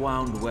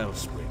Everwound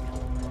Wellspring.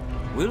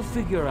 We'll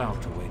figure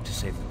out a way to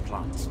save the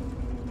plants.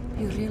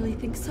 You really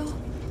think so?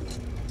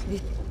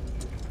 We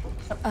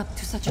are up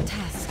to such a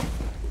task.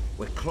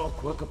 We're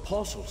clockwork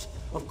apostles.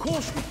 Of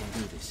course we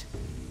can do this.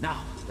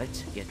 Now,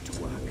 let's get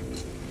to work.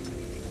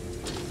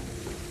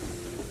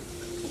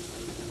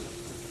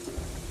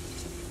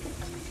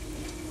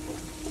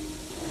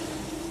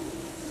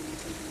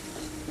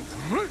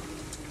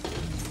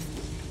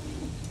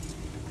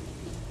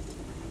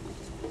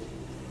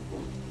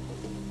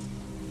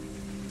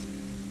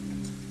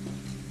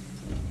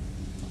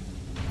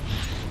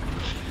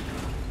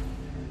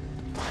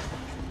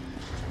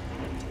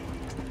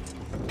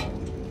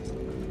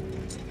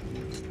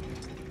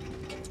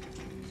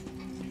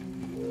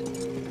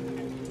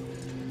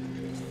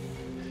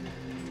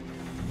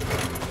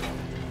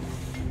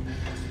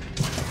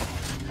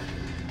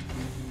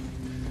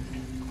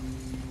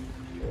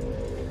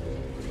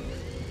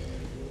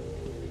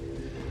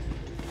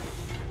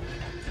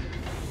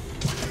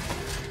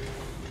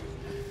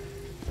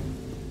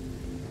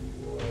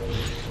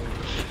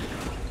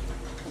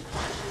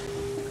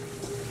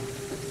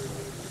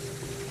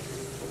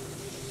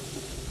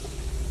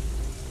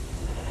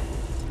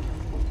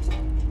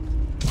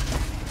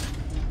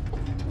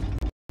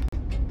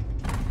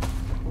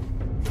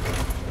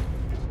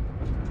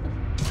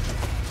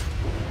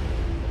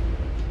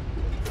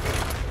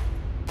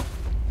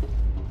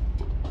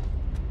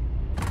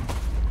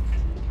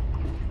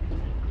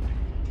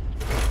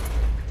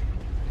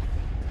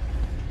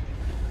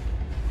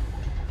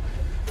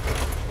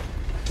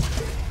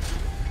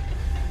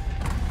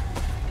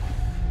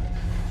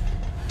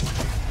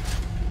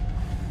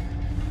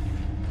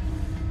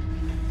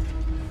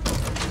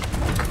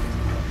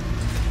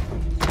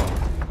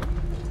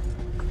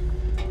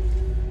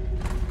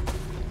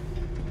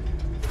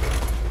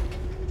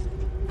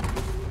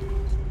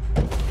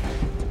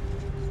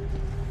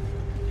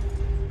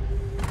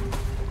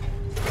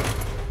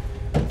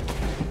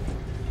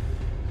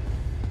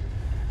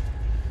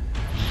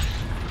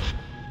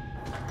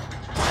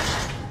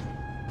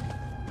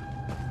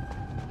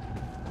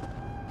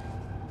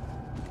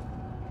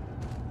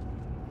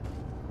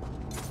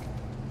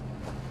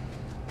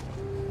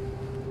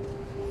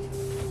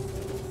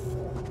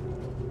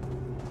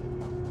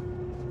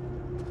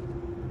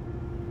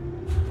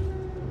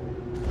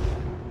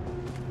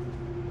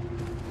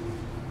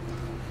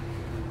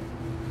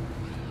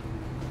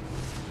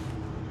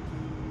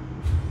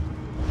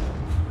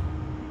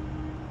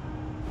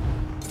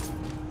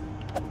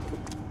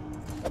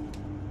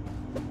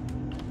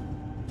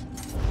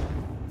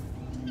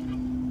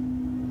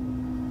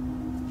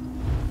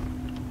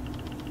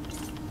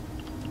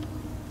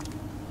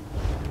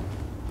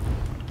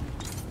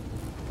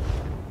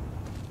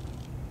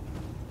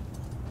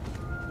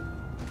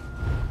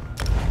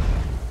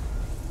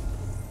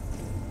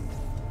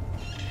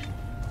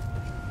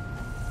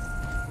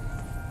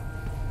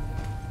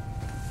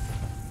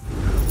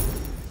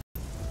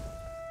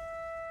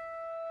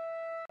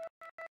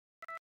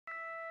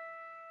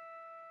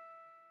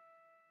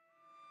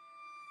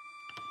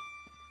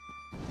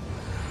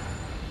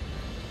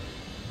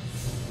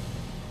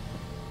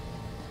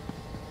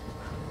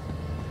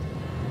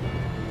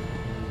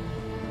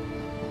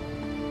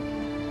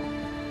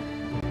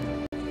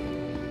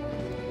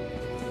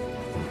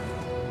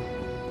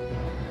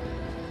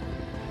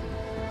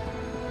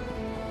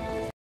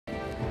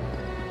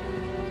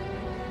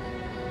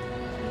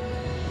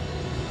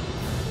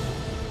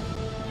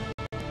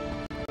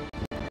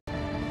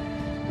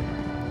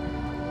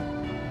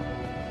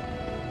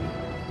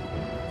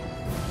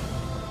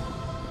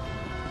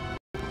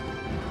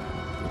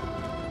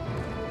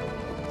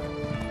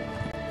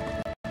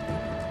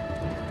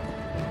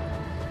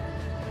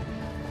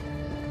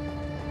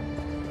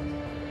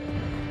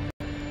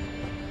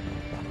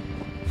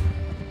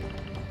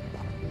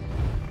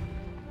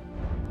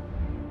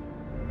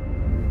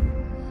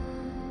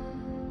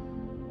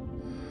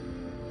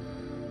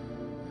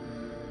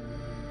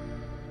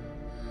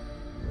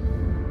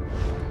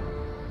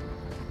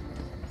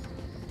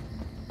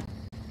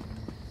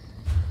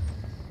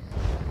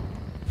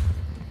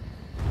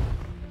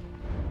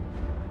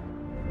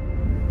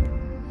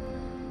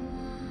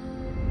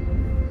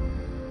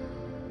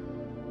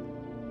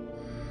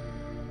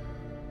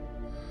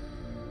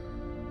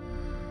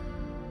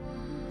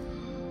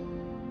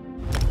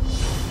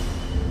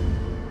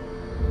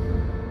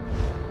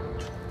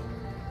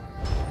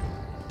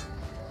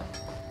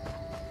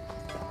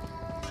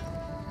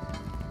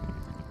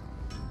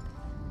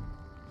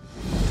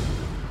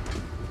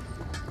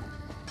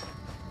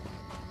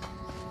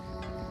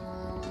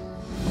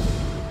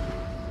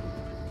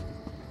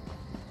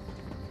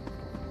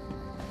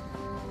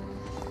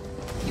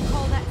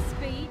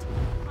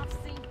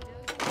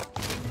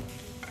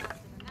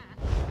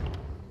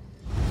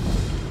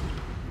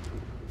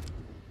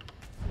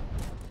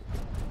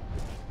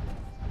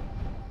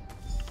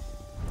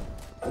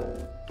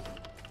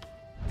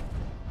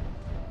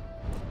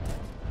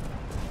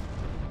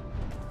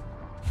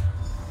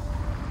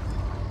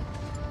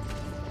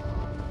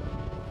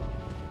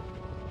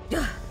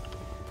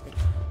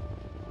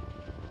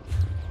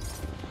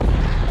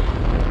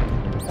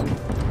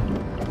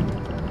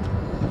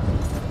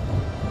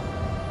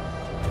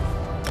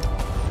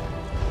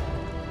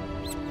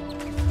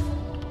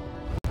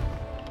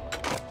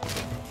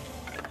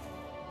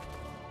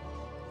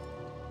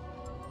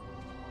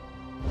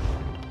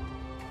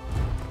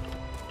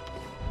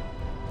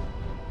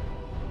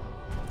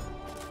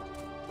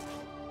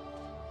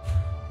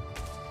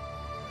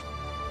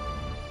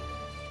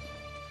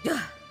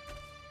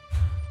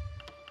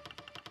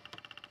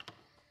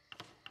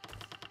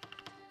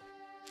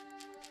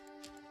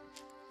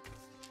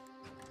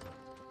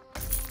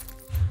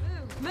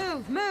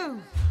 Move,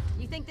 move!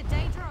 You think the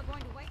Daedra are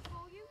going to wait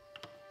for you?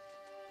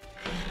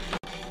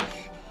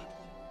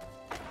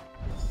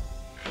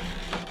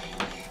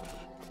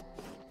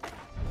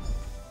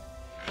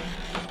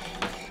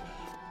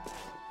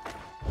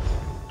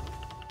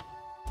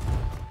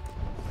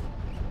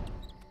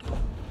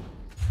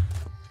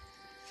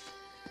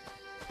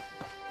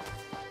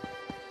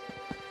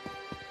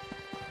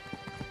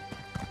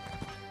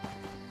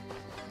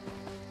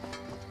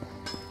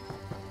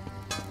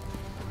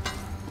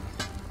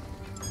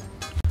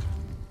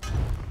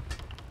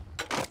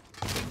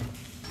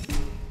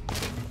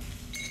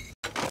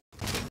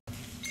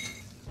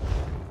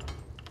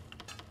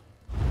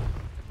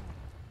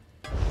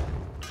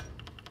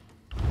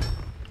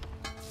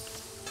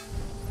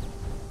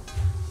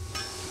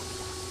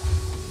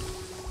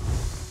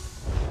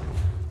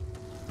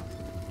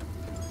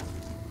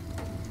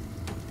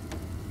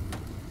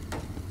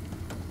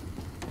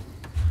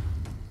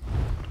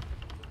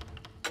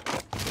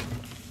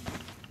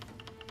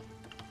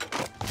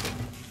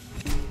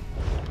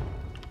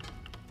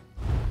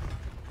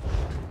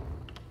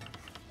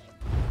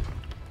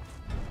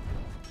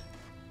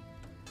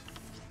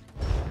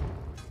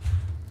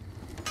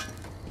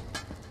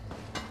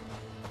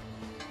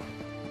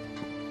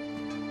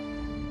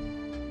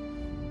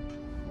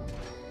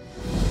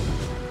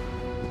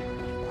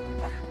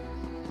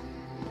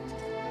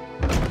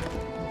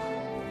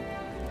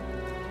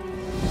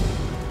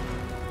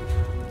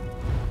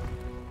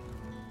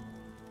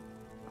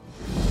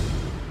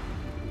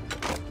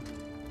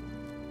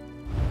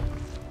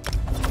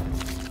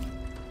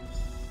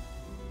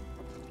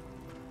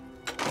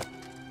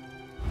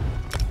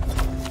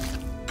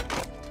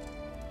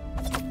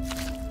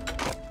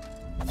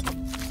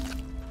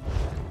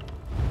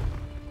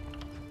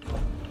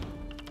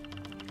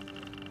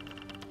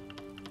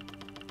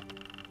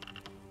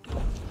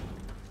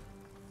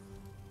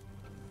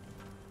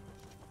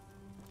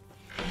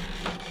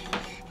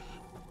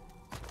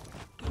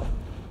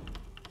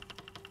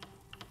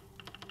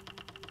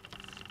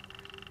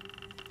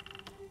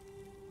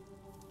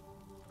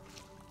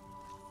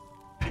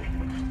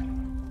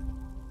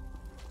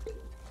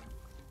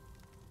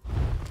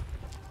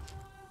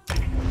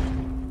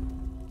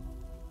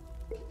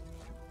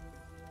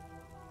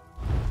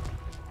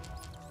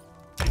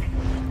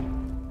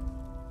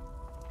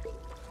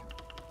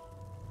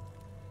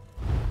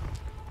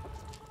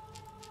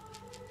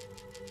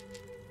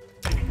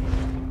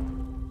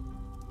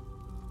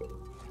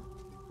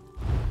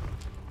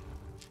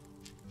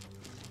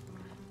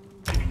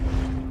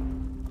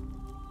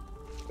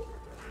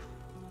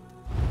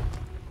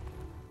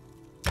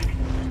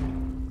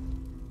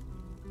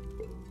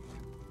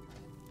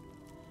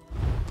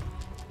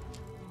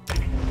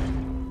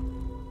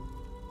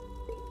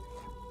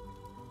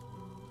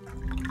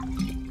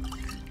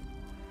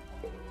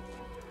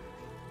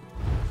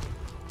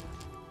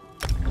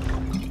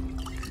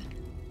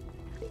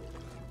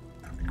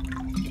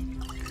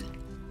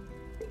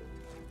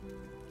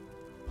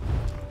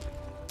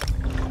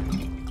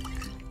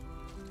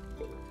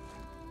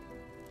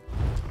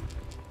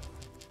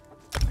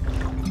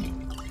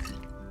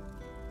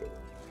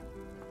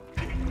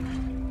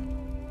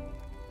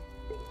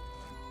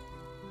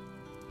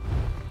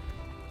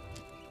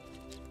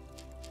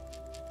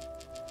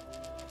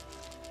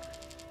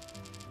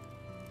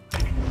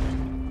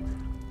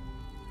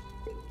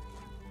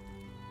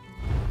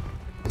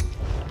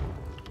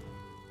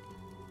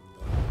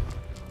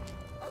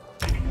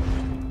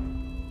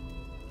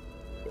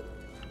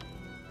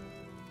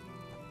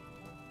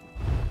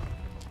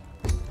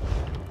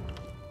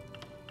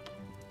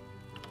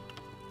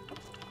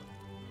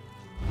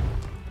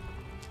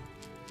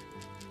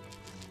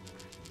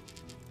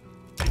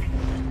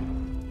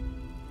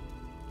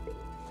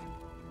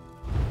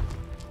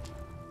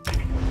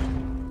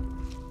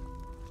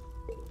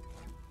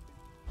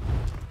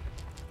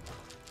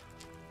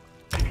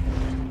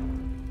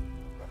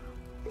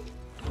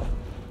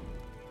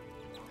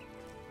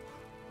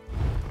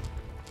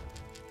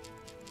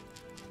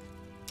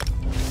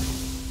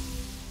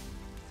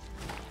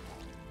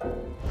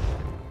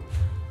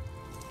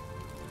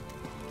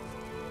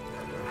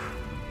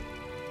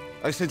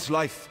 I sense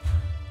life.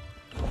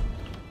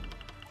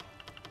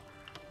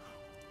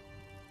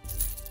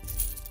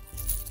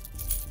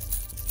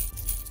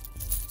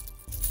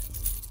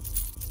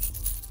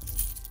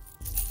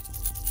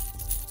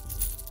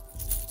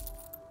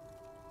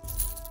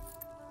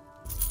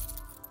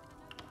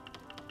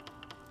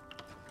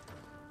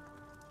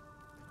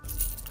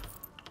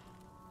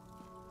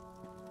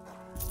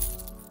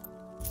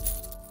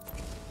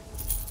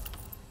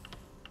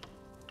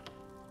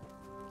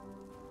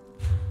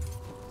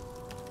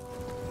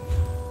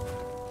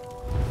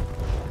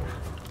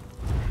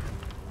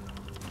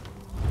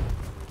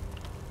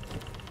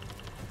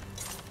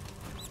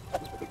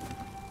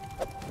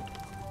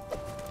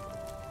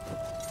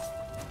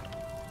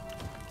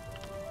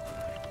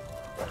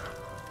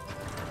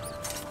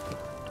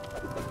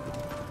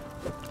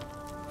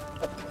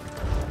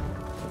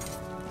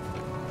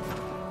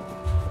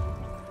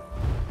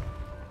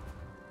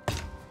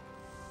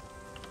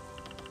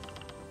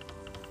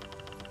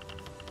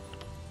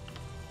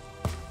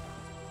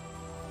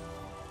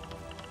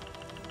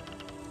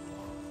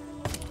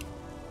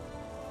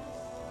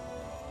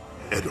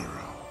 Edora,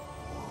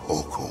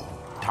 Oko,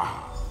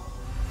 Ta.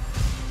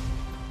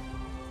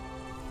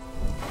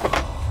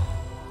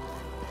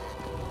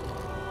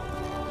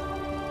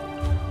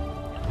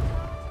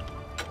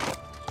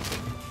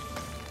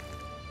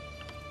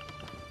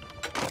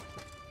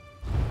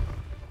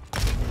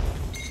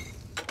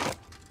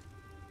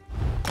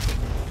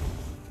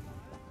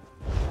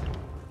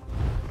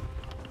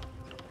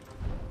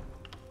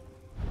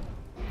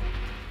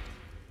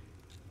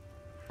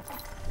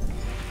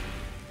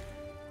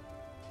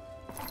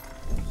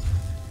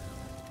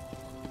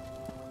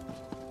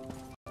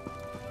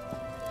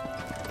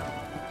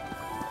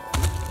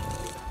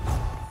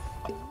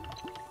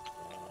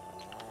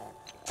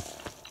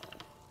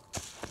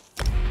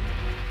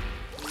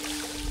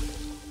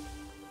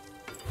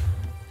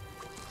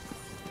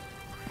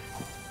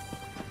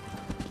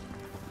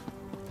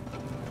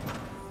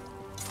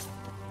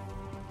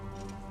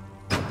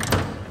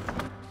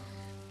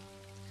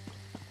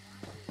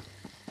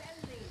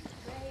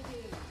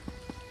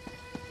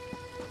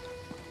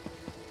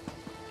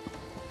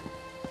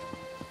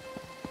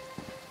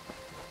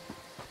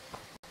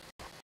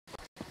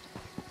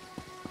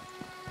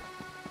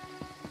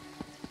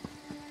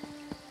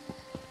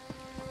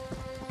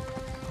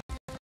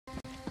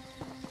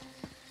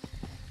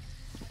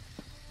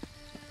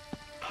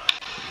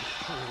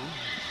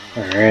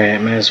 Alright,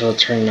 might as well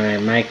turn my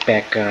mic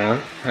back on.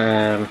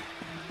 I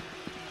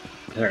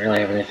don't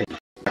really have anything to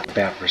talk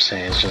about per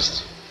se, it's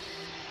just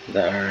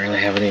that I don't really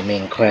have any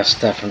main quest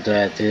stuff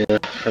to do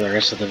for the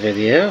rest of the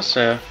video,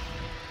 so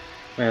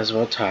might as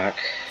well talk.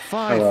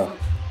 Fine. Oh well,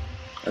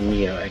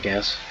 unmute, I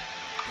guess.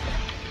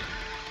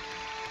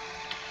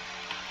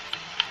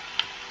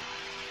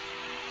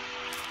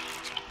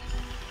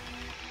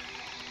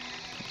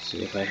 Let's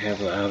see if I have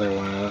the other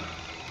one.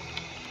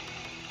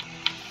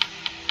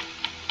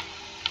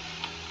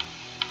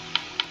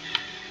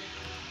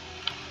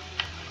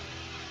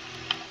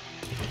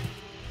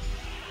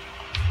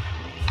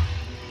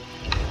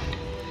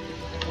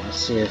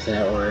 See if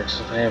that works,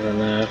 if I have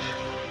enough.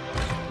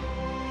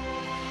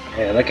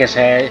 Yeah, like I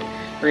said,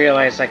 I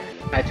realize I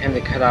tend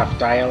to cut off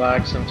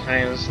dialogue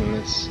sometimes, and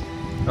it's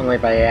only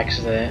by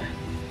accident.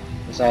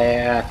 Because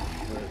I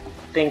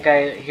think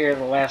I hear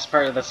the last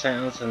part of the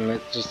sentence, and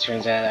it just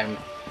turns out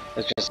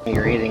it's just me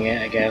reading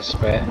it, I guess,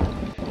 but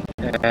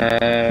it's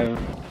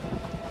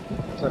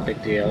no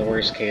big deal. The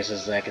worst case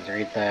is I could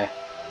read the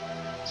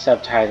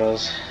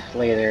subtitles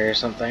later or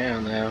something, I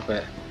don't know,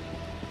 but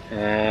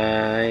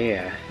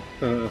yeah.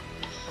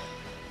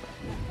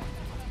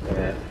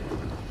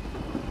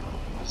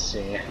 Let's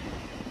see.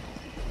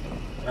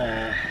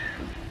 I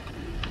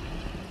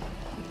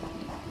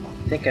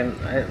think I'm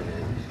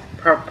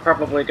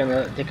probably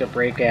gonna take a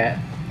break at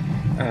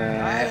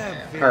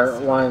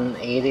part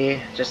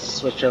 180 just to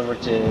switch over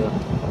to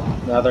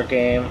another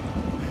game.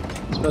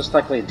 It's most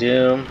likely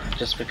Doom,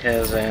 just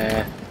because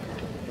I've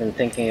been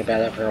thinking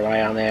about it for a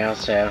while now,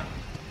 so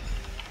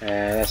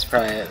that's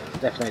probably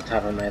definitely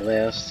top of my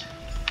list.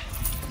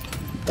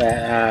 But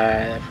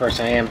of course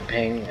I am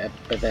playing a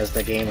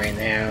Bethesda game right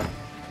now,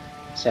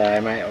 so I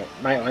might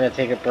want to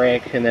take a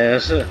break, who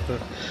knows.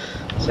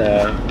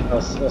 So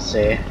we'll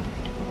see.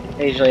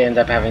 I usually end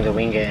up having to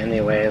wing it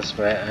anyways,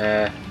 but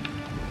it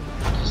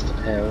just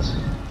depends.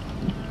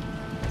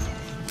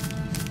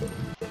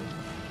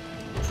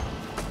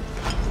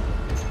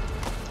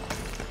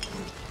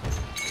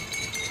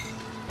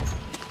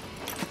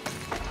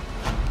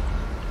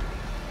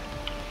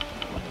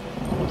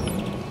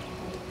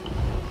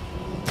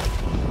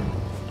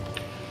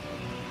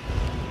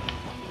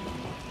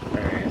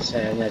 So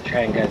I'm gonna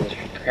try and go to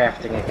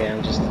crafting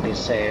again just to be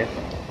safe.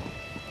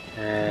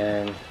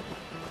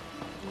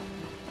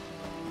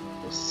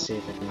 Let's see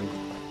if I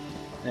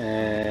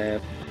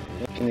can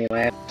make any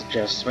last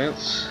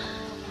adjustments.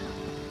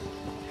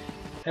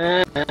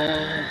 Like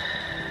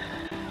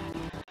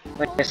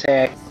I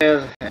say,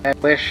 I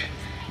wish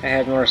I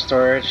had more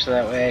storage so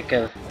that way I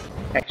could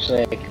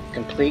actually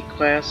complete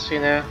quests,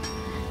 you know?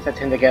 So I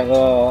tend to get a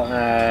little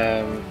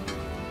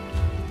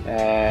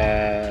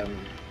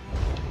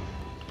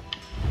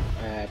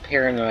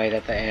paranoid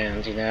at the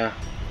end, you know?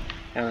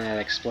 I don't know how to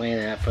explain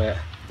it, but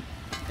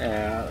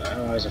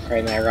I'm always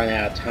afraid that I run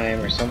out of time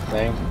or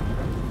something.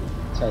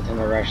 So I tend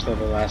to rush through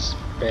the last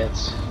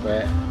bits,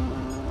 but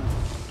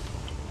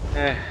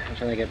I'm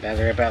trying to get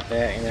better about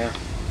that, you know?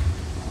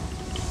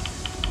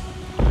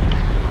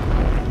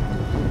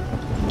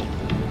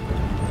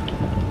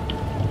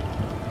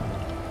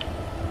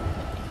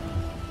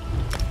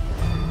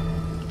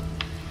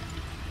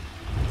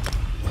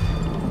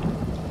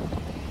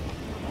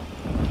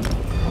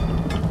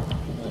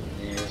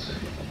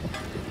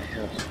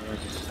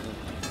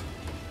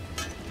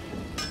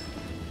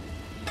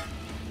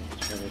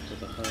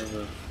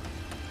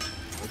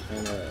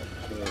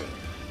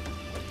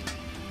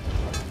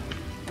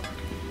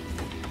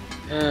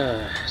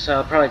 So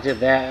I'll probably do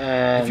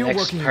that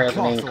next part of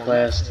the main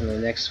quest in the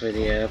next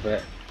video,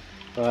 but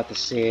we'll have to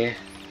see.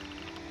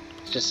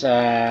 It's just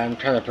I'm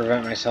trying to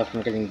prevent myself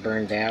from getting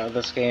burned out with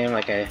this game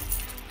like I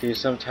do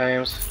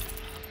sometimes.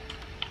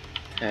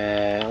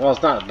 At well,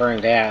 it's not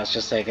burned out, it's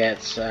just it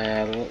gets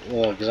a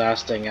little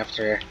exhausting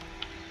after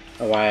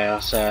a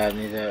while, so I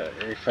need to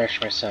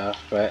refresh myself,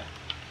 but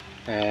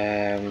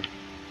for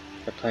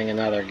playing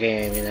another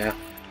game, you know.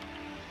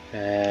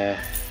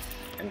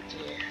 Empty,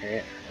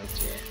 right?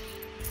 Empty.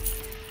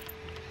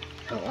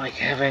 I don't like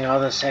having all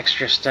this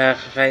extra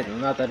stuff if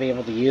I'm not to be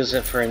able to use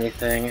it for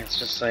anything. It's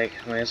just like,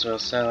 I might as well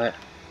sell it.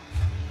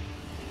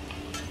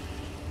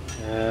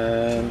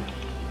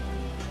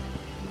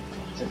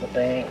 To the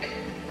bank.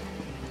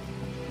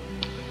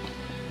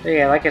 But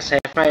yeah, like I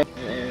said, if my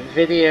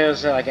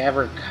videos like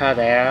ever cut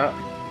out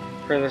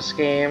for this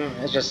game,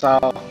 it's just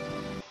all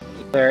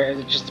either,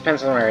 it just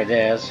depends on where it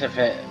is. If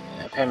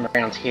I'm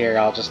around here,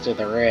 I'll just do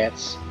the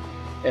Ritz.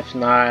 If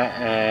not,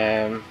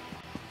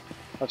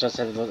 I'll just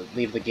have to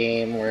leave the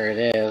game where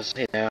it is,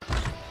 you know.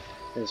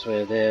 That's what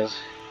it is.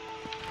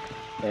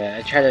 But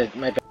I try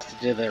my best to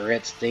do the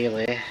Ritz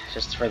daily,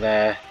 just for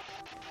the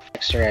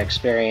extra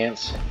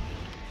experience.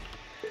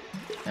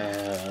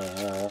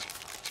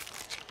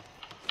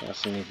 I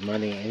also need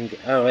money in.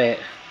 Oh wait.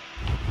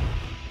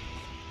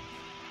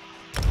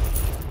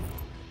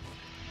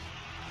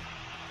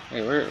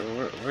 Wait, where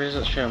does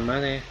it show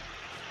money?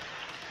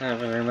 I don't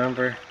even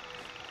remember.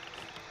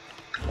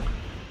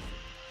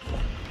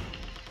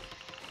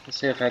 Let's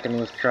see if I can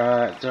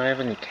withdraw it. Do I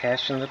have any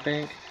cash in the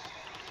bank?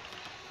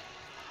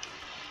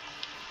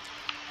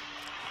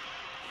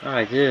 Oh,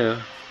 I do.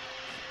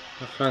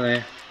 How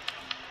funny.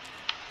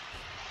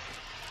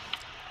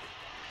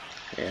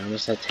 Okay, I'm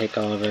just gonna take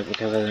all of it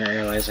because I didn't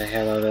realize I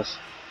had all this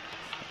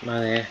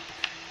money.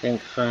 Bank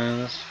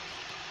funds.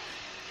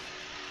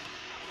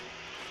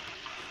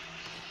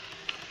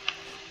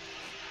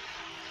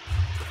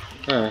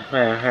 Oh,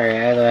 well, alright, I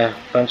had a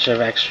bunch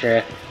of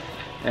extra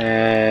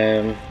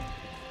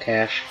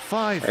cash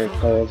or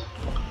gold,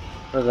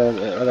 or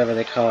whatever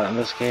they call it in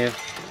this game,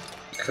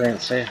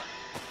 currency.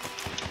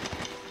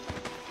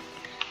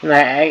 And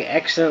I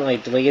accidentally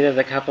deleted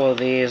a couple of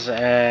these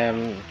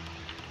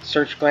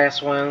search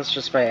glass ones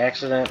just by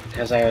accident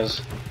because I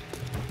was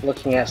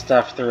looking at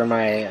stuff through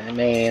my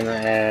main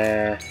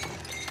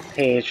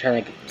page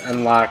trying to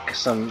unlock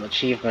some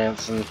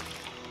achievements, and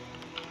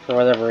for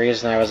whatever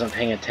reason I wasn't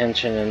paying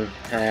attention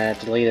and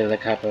deleted a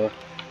couple.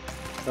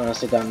 I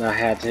honestly don't know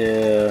how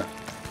to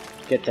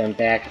get them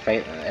back if I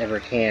ever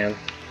can,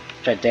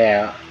 which I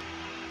doubt.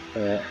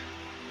 But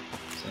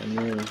so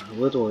new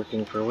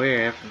woodworking for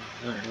where?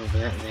 I don't remember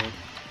that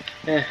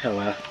name. Oh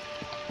well.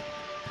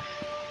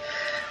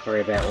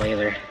 Worry about it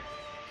later.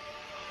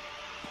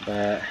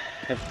 But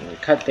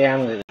I've cut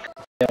down the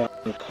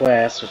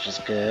quest, which is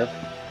good.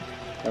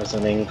 That was the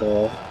main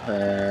goal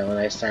when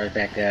I started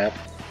back up.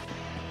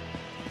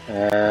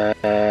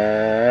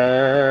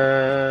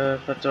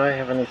 But do I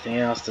have anything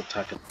else to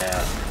talk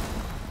about?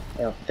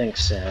 I don't think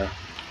so.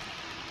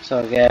 So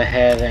I'll go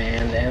ahead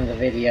and end the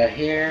video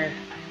here.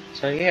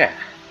 So yeah,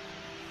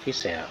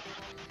 peace out.